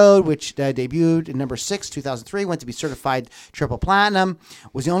Long Road, which debuted in number 6, 2003, went to be certified triple platinum,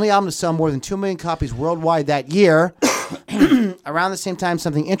 was the only album to sell more than 2 million copies worldwide that year. Around the same time,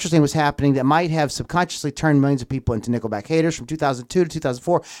 something interesting was happening that might have subconsciously turned millions of people into Nickelback haters. From 2002 to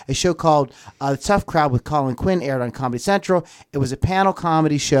 2004, a show called The Tough Crowd with Colin Quinn aired on Comedy Central. It was a panel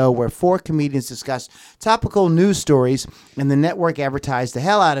comedy show where 4 comedians discussed topical news stories, and the network advertised the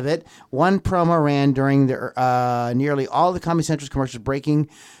hell out of it. One promo ran during nearly all the Comedy Central's commercials, breaking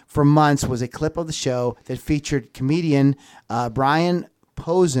for months, was a clip of the show that featured comedian Brian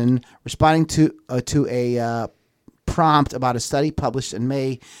Posen responding to a prompt about a study published in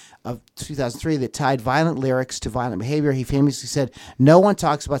May of 2003 that tied violent lyrics to violent behavior. He famously said, "No one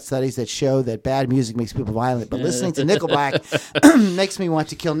talks about studies that show that bad music makes people violent, but listening to Nickelback makes me want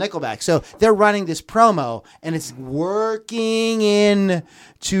to kill Nickelback." So they're running this promo, and it's working in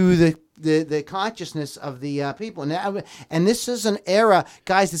to the consciousness of the people. And this is an era,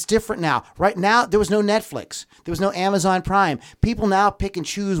 guys, that's different now. Right now, there was no Netflix. There was no Amazon Prime. People now pick and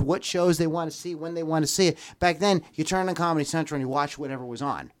choose what shows they want to see, when they want to see it. Back then, you turned on Comedy Central and you watched whatever was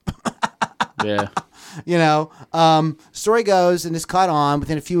on. Yeah. You know, story goes, and this caught on.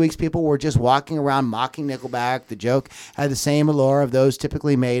 Within a few weeks, people were just walking around mocking Nickelback. The joke had the same allure of those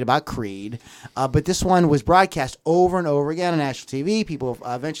typically made about Creed. But this one was broadcast over and over again on national TV. People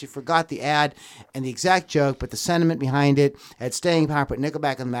eventually forgot the ad and the exact joke, but the sentiment behind it had staying power, put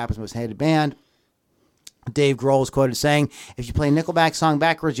Nickelback on the map as the most hated band. Dave Grohl is quoted saying, "If you play Nickelback song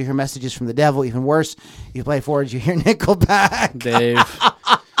backwards, you hear messages from the devil. Even worse, if you play it forwards, you hear Nickelback." Dave.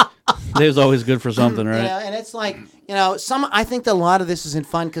 Dave's always good for something, right? Yeah, and it's like, you know, I think that a lot of this isn't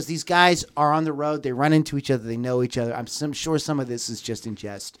fun because these guys are on the road. They run into each other. They know each other. I'm sure some of this is just in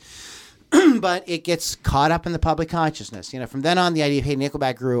jest. But it gets caught up in the public consciousness. You know, from then on, the idea of Hey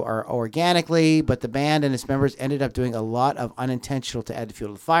Nickelback grew organically, but the band and its members ended up doing a lot of unintentional to add the fuel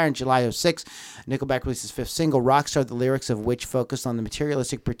to the fire. In July of 2006, Nickelback released his 5th single, Rockstar, the lyrics of which focused on the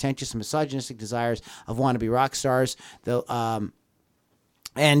materialistic, pretentious, and misogynistic desires of wannabe rock stars.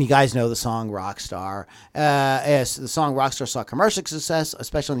 And you guys know the song Rockstar. Yes, the song Rockstar saw commercial success,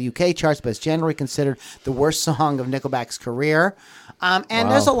 especially on the UK charts, but it's generally considered the worst song of Nickelback's career. And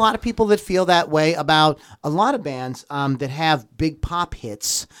there's a lot of people that feel that way about a lot of bands that have big pop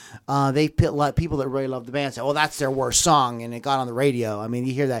hits. People that really love the band say, "Oh, that's their worst song," and it got on the radio. I mean,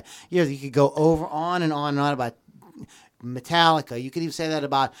 you hear that. You could go on and on and on about Metallica. You could even say that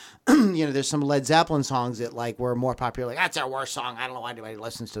about, there's some Led Zeppelin songs that like were more popular. Like, that's our worst song. I don't know why anybody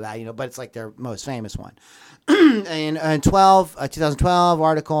listens to that, but it's like their most famous one. In 2012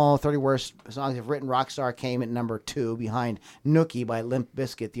 article, 30 worst songs have written. Rockstar came at number 2 behind Nookie by Limp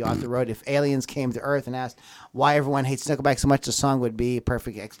Bizkit. The author wrote, if aliens came to Earth and asked why everyone hates Nickelback so much, the song would be a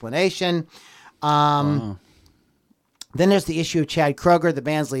perfect explanation. Then there's the issue of Chad Kroeger, the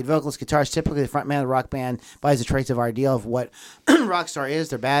band's lead vocalist, guitarist, typically the frontman of the rock band, buys the traits of our ideal of what Rockstar is.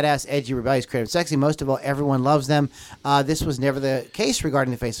 They're badass, edgy, rebellious, creative, sexy. Most of all, everyone loves them. This was never the case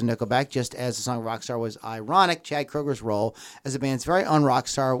regarding the face of Nickelback, just as the song Rockstar was ironic. Chad Kroeger's role as the band's very own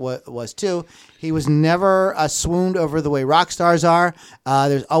rockstar was too. He was never swooned over the way rock stars are.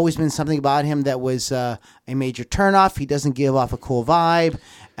 There's always been something about him that was a major turnoff. He doesn't give off a cool vibe.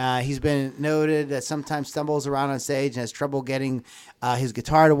 He's been noted that sometimes stumbles around on stage and has trouble getting his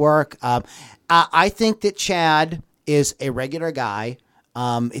guitar to work. I think that Chad is a regular guy.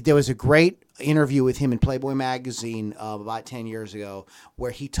 There was a great interview with him in Playboy magazine about 10 years ago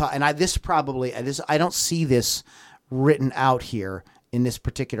where he taught, and I don't see this written out here in this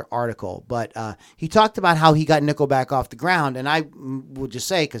particular article, but he talked about how he got Nickelback off the ground, and I will just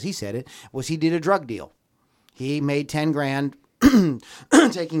say, because he said it, was he did a drug deal. He made $10,000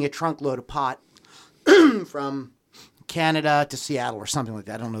 taking a trunk load of pot from Canada to Seattle or something like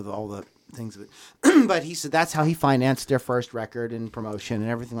that. I don't know all the things of it. But he said that's how he financed their first record and promotion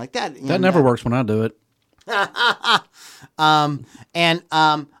and everything like that. That never works when I do it. I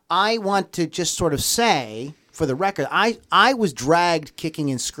want to just sort of say, for the record, I was dragged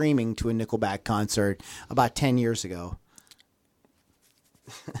kicking and screaming to a Nickelback concert about 10 years ago.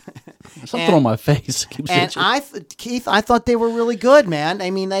 Something on my face. And Keith, I thought they were really good, man. I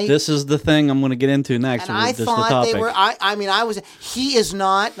mean, this is the thing I'm going to get into next. And I thought they were. He is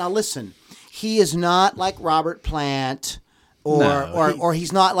not. Now listen, he is not like Robert Plant, or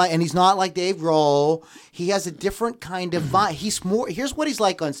he's not like, and he's not like Dave Grohl. He has a different kind of vibe. He's more. Here's what he's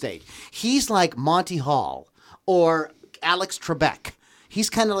like on stage. He's like Monty Hall or Alex Trebek. He's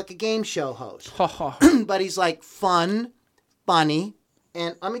kind of like a game show host, but he's like fun, funny.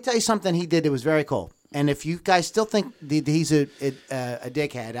 And let me tell you something he did that was very cool. And if you guys still think he's a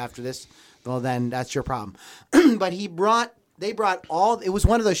dickhead after this, well, then that's your problem. But they brought all, it was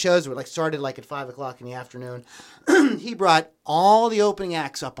one of those shows where started at 5 o'clock in the afternoon. He brought all the opening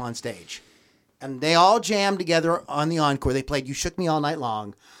acts up on stage. And they all jammed together on the encore. They played You Shook Me All Night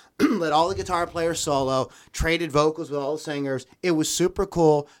Long. Let all the guitar players solo, traded vocals with all the singers. It was super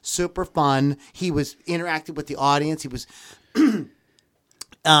cool, super fun. He was interacting with the audience. He was...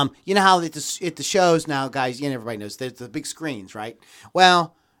 you know how at the shows now, guys, everybody knows there's the big screens, right?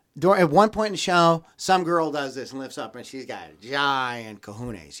 Well, at one point in the show, some girl does this and lifts up, and she's got giant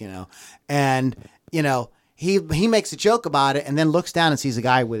kahunas, and he makes a joke about it, and then looks down and sees a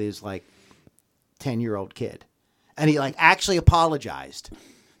guy with his 10-year-old kid, and he actually apologized.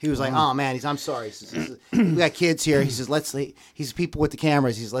 He was like, "Oh man," I'm sorry. He says, we got kids here. He says, he's people with the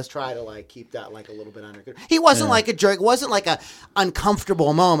cameras. He says, let's try to keep that a little bit under control. He wasn't like a jerk. It wasn't like a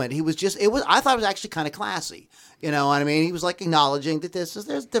uncomfortable moment. He was just, I thought it was actually kind of classy. You know what I mean? He was acknowledging that there's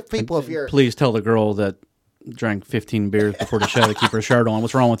the people of here. Please tell the girl that drank 15 beers before the show to keep her shirt on.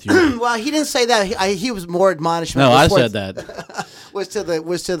 What's wrong with you? Well, he didn't say that. He was more admonishment. No, I said that. was to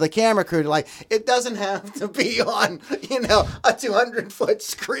the camera crew, it doesn't have to be on, a 200-foot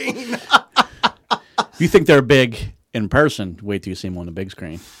screen. You think they're big in person? Wait till you see them on the big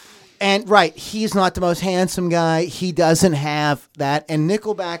screen. And right, he's not the most handsome guy. He doesn't have that. And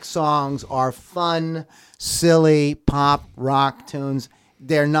Nickelback songs are fun, silly pop rock tunes.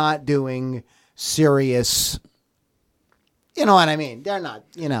 They're not doing serious, you know what I mean? They're not,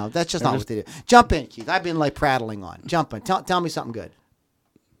 that's just not what they do. Jump in, Keith. I've been prattling on. Jump in. Tell me something good.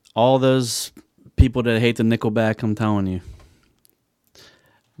 All those people that hate the Nickelback, I'm telling you.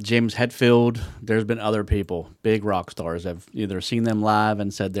 James Hetfield, there's been other people, big rock stars, have either seen them live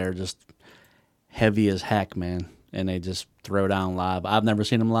and said they're just heavy as heck, man, and they just throw down live. I've never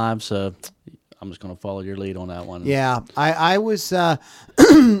seen them live, so I'm just going to follow your lead on that one. Yeah, I was, I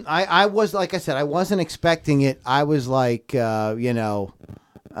was, like I said, I wasn't expecting it. I was like, okay,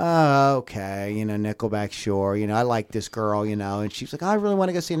 Nickelback, sure. I like this girl, and she's like, I really want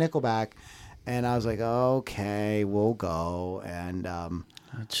to go see Nickelback. And I was like, okay, we'll go. And,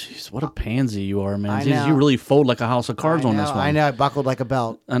 jeez, what a pansy you are, man. I Jeez, know. You really fold like a house of cards on this one. I know. I buckled like a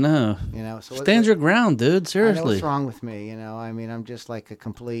belt. I know. So stand your ground, dude. Seriously. I know what's wrong with me, I'm just like a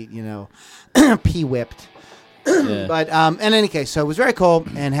complete, pee-whipped. Yeah. But in any case, so it was very cool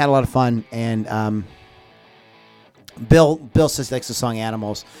and had a lot of fun. And Bill says he likes the song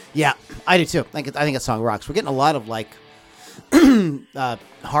Animals. Yeah, I do too. I think that song rocks. We're getting a lot of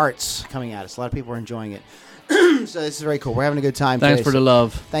hearts coming at us. A lot of people are enjoying it. So this is very cool. We're having a good time. Thanks today, for the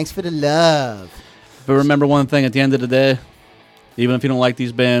love. Thanks for the love. But remember one thing, at the end of the day, even if you don't like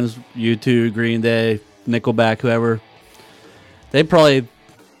these bands, U2, Green Day, Nickelback, whoever, they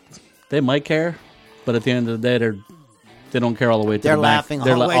might care, but at the end of the day, they don't care all the way to They're the laughing bank.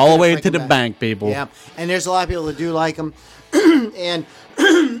 They're all the way all to the the way freaking to the bank. bank, people. Yeah, and there's a lot of people that do like them, and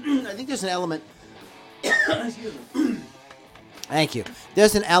I think there's an element. Excuse me. Thank you.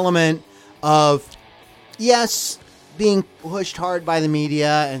 There's an element of, yes, being pushed hard by the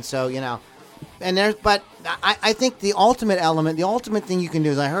media, and so, but I think the ultimate element, the ultimate thing you can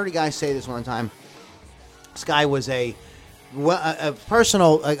do is, I heard a guy say this one time. This guy was a guy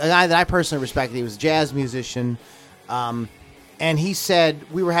that I personally respected. He was a jazz musician, and he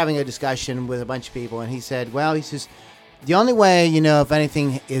said, we were having a discussion with a bunch of people, and he said, the only way you know if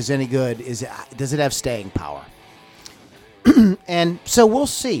anything is any good is, does it have staying power? And so we'll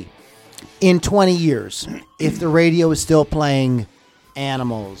see in 20 years if the radio is still playing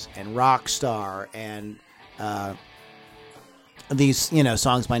Animals and Rockstar and these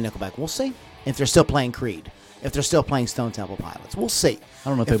songs by Nickelback. We'll see if they're still playing Creed, if they're still playing Stone Temple Pilots. We'll see. I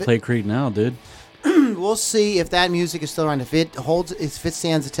don't know if they play Creed now, dude. We'll see if that music is still around, if it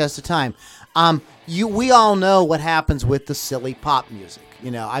stands the test of time. We all know what happens with the silly pop music.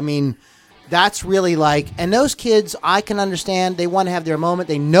 That's really and those kids, I can understand, they want to have their moment.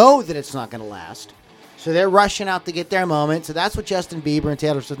 They know that it's not going to last. So they're rushing out to get their moment. So that's what Justin Bieber and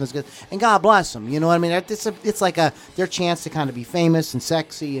Taylor Swift is good. And God bless them. You know what I mean? It's like their chance to kind of be famous and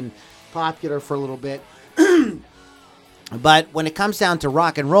sexy and popular for a little bit. But when it comes down to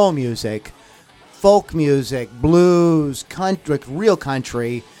rock and roll music, folk music, blues, country, real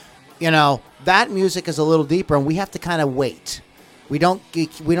country, that music is a little deeper, and we have to kind of wait. We don't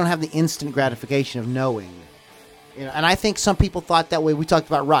have the instant gratification of knowing. And I think some people thought that way. We talked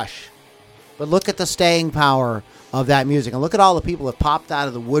about Rush. But look at the staying power of that music. And look at all the people that popped out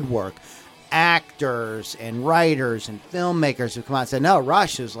of the woodwork. Actors and writers and filmmakers who come out and said, no,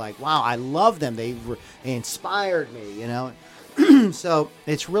 Rush is wow, I love them. They inspired me, So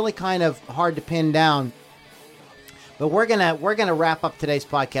it's really kind of hard to pin down. But we're gonna wrap up today's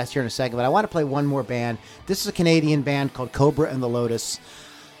podcast here in a second. But I want to play one more band. This is a Canadian band called Kobra and the Lotus.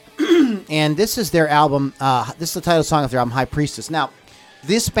 And this is their album. This is the title song of their album, High Priestess. Now,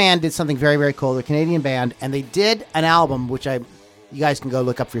 this band did something very, very cool. They're a Canadian band, and they did an album, which you guys can go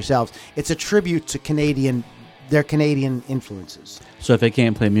look up for yourselves. It's a tribute to their Canadian influences. So if they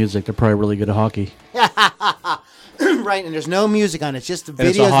can't play music, they're probably really good at hockey. Right, and there's no music on it. It's just the videos. And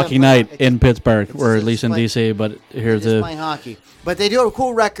it's a hockey night in Pittsburgh, or at least in D.C., but here's playing hockey. But they do a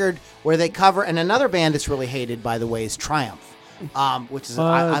cool record where they cover, and another band that's really hated, by the way, is Triumph. Which is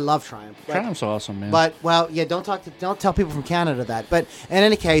I love Triumph. Triumph's awesome, man. But don't tell people from Canada that. But in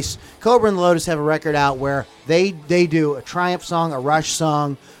any case, Kobra and the Lotus have a record out where they do a Triumph song, a Rush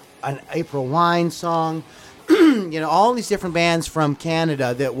song, an April Wine song. All these different bands from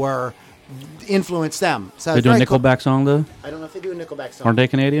Canada that were influenced them. So they do a Nickelback song though. I don't know if they do a Nickelback song. Aren't they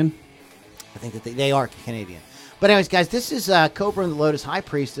Canadian? I think that they are Canadian. But anyways, guys, this is Kobra and the Lotus, High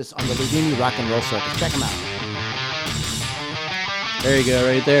Priestess on the Loudini Rock and Roll Circus. Check them out. There you go,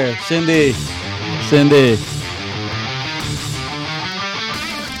 right there. Cindy.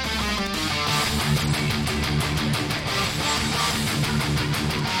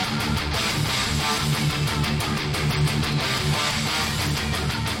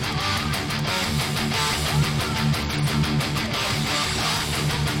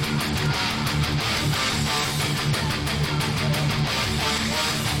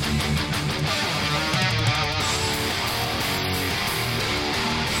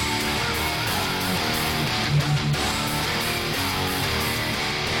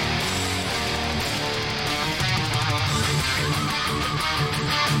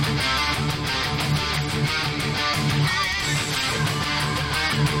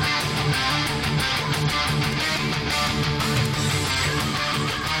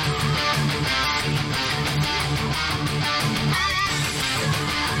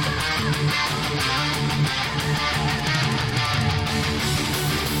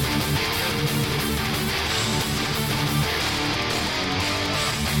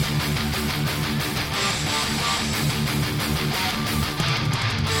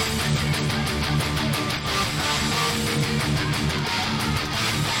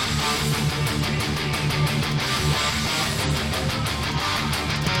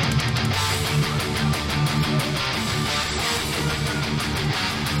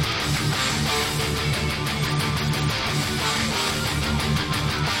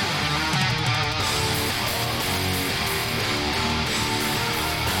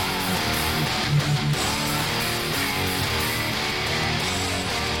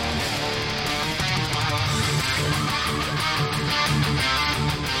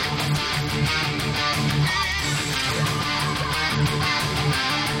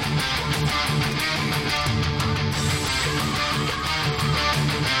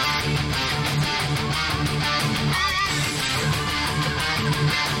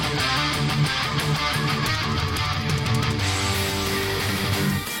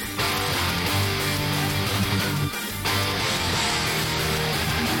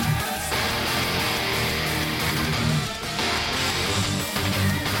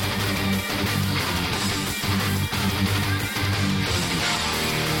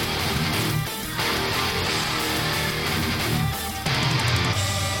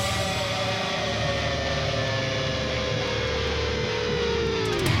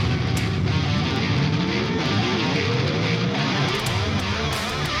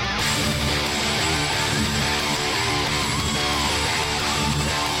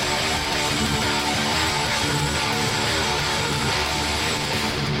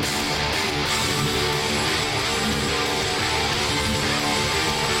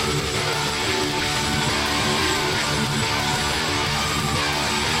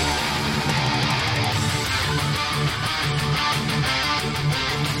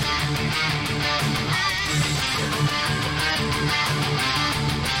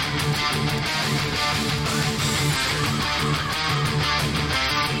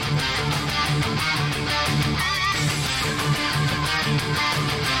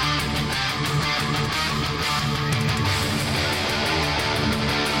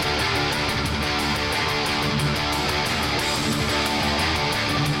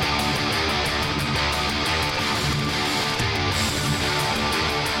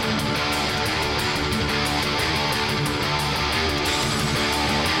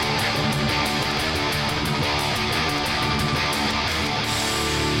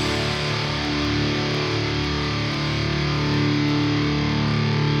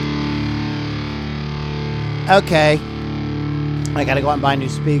 Okay. I got to go out and buy new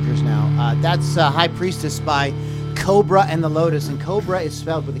speakers now. That's High Priestess by Kobra and the Lotus. And Kobra is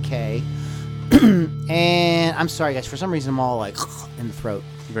spelled with a K. And I'm sorry, guys. For some reason, I'm all like in the throat.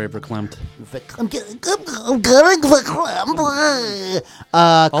 Very verklempt. I'm getting verklempt.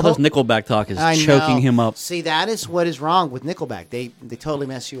 All this Nickelback talk is choking him up. See, that is what is wrong with Nickelback. They totally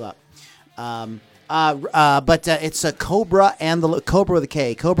mess you up. But it's a Kobra and the Kobra with a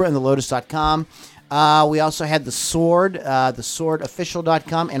K. Kobra and the Lotus.com. We also had The Sword,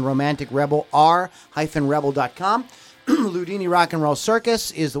 theswordofficial.com, and Romantic Rebel, r-rebel.com. Loudini Rock and Roll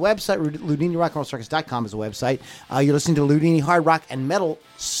Circus is the website. LoudiniRockandRollCircus.com is the website. You're listening to Loudini Hard Rock and Metal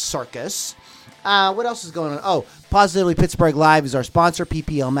Circus. What else is going on? Oh, Positively Pittsburgh Live is our sponsor,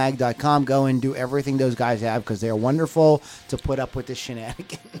 pplmag.com. Go and do everything those guys have because they are wonderful to put up with the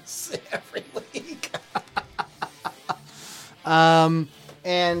shenanigans every week.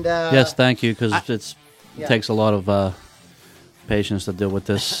 Yes, thank you, because it takes a lot of patience to deal with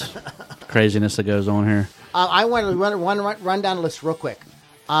this craziness that goes on here. I want to run down the list real quick.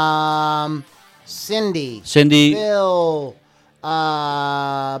 Cindy, Bill,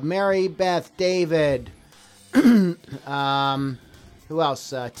 Mary Beth, David, who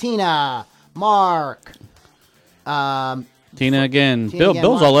else? Tina, Mark, Tina again. Bill's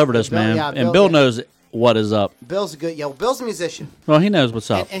Mark, all over this, Bill, man, yeah, and Bill knows what is up. Bill's a good, Bill's a musician. Well, he knows what's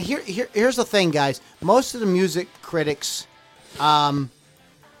up. And here's the thing, guys. Most of the music critics, like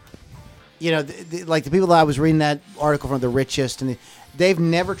the people that I was reading that article from, the richest, and they've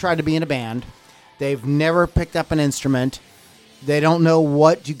never tried to be in a band. They've never picked up an instrument. They don't know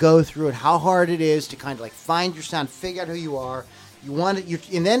what you go through and how hard it is to kind of like find your sound, figure out who you are. You want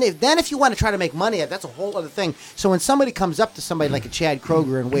to, and then if you want to try to make money, that's a whole other thing. So when somebody comes up to somebody like a Chad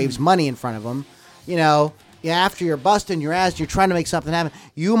Kroger and waves money in front of them, after you're busting your ass, you're trying to make something happen,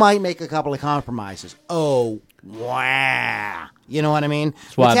 you might make a couple of compromises. Oh, wow. You know what I mean?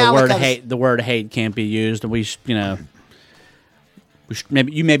 That's why the word hate can't be used. You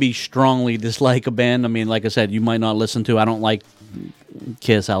maybe strongly dislike a band. I mean, like I said, you might not listen to. I don't like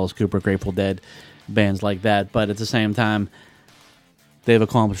Kiss, Alice Cooper, Grateful Dead, bands like that. But at the same time, they've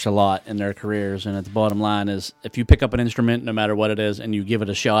accomplished a lot in their careers. And the bottom line is, if you pick up an instrument, no matter what it is, and you give it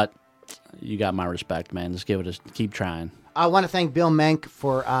a shot, you got my respect, man. Just keep trying. I want to thank Bill Menk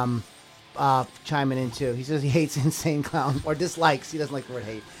for chiming in too. He says he hates Insane Clown, or dislikes. He doesn't like the word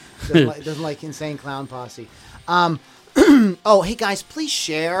hate. Doesn't like Insane Clown Posse. Oh, hey guys, please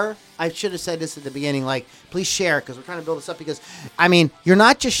share. I should have said this at the beginning. Please share, because we're trying to build this up. Because you're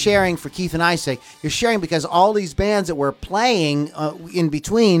not just sharing for Keith and I's sake. You're sharing because all these bands that we're playing in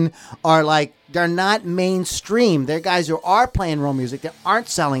between are they're not mainstream. They're guys who are playing real music. They aren't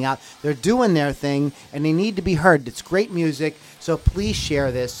selling out. They're doing their thing, and they need to be heard. It's great music, so please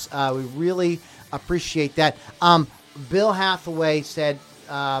share this. We really appreciate that. Bill Hathaway said,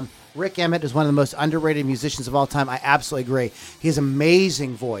 Rick Emmett is one of the most underrated musicians of all time. I absolutely agree. He has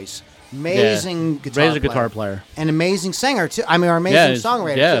amazing voice, amazing guitar player, and amazing singer too. Amazing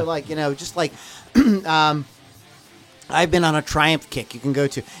songwriter too. I've been on a Triumph kick. You can go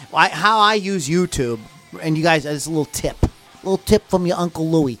to how I use YouTube, and you guys, this is a little tip from your Uncle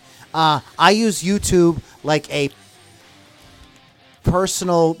Louie. I use YouTube like my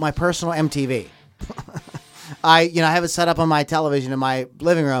personal MTV. I have it set up on my television in my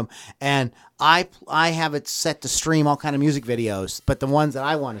living room, and I have it set to stream all kind of music videos, but the ones that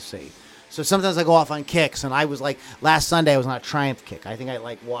I want to see. So sometimes I go off on kicks, and I was last Sunday I was on a Triumph kick. I think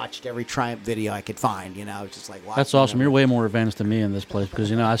I watched every Triumph video I could find. Just watching. That's awesome. You're way more advanced than me in this place, because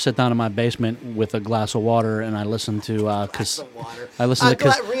I sit down in my basement with a glass of water and I listen to I listen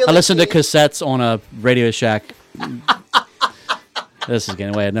to cassettes on a Radio Shack. This is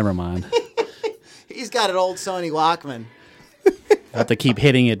getting away. Never mind. He's got an old Sony Walkman. I have to keep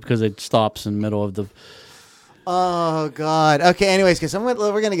hitting it because it stops in the middle of the... Oh, God. Okay, anyways, because we're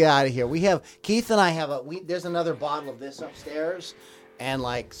going to get out of here. Keith and I have there's another bottle of this upstairs, and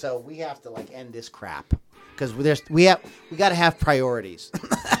so we have to end this crap because we got to have priorities.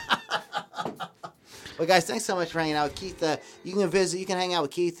 Well, guys, thanks so much for hanging out with Keith. You can hang out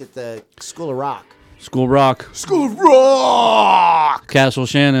with Keith at the School of Rock. School of Rock. Castle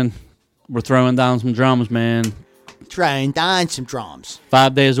Shannon. We're throwing down some drums, man. Throwing down some drums.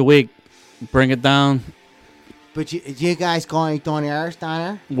 5 days a week. Bring it down. But you guys going Donny Harris down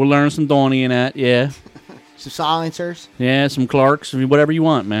there? We'll learn some Donny in that, yeah. Some silencers? Yeah, some Clarks. Whatever you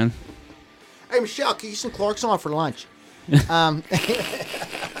want, man. Hey, Michelle, can you get some Clarks on for lunch? All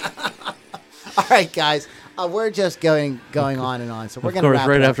right, guys. We're just going on and on. So we're going to wrap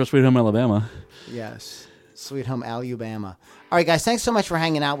right it up. After Sweet Home Alabama. Yes. Sweet home Alabama. All right, guys, thanks so much for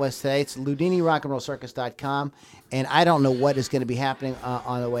hanging out with us today. It's LoudiniRockandRollCircus.com, and I don't know what is going to be happening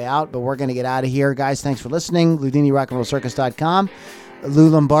on the way out, but we're going to get out of here. Guys, thanks for listening. LoudiniRockandRollCircus.com, Lou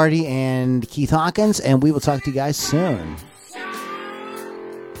Lombardi and Keith Hawkins, and we will talk to you guys soon.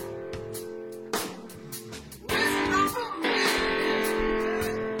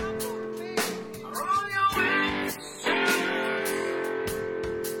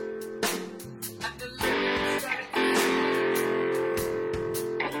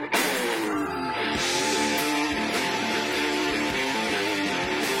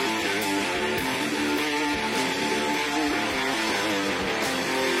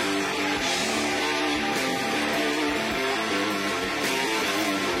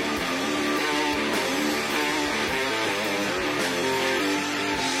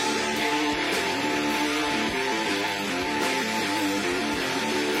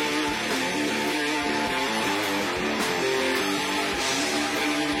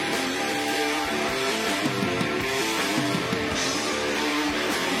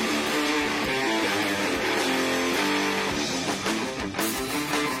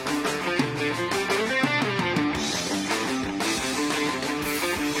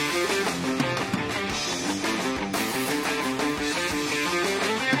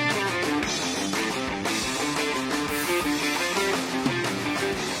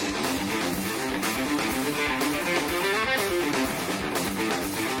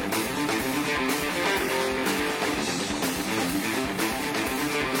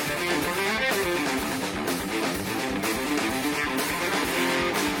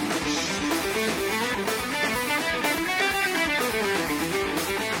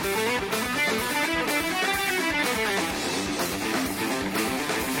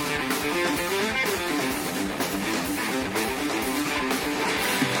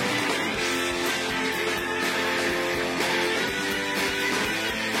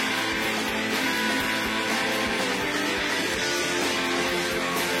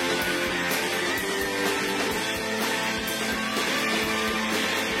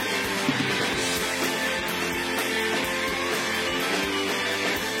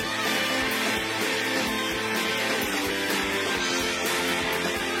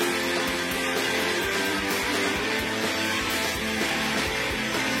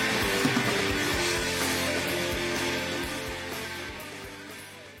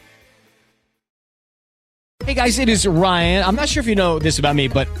 Hey guys, it is Ryan. I'm not sure if you know this about me,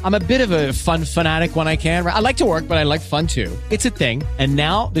 but I'm a bit of a fun fanatic when I can. I like to work, but I like fun too. It's a thing. And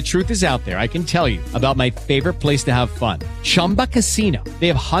now the truth is out there. I can tell you about my favorite place to have fun. Chumba Casino. They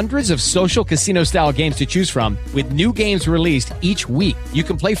have hundreds of social casino style games to choose from with new games released each week. You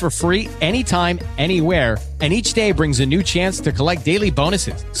can play for free anytime, anywhere. And each day brings a new chance to collect daily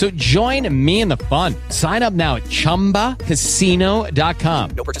bonuses. So join me in the fun. Sign up now at ChumbaCasino.com.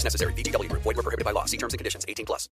 No purchase necessary. VGW Group. Void where prohibited by law. See terms and conditions. 18+.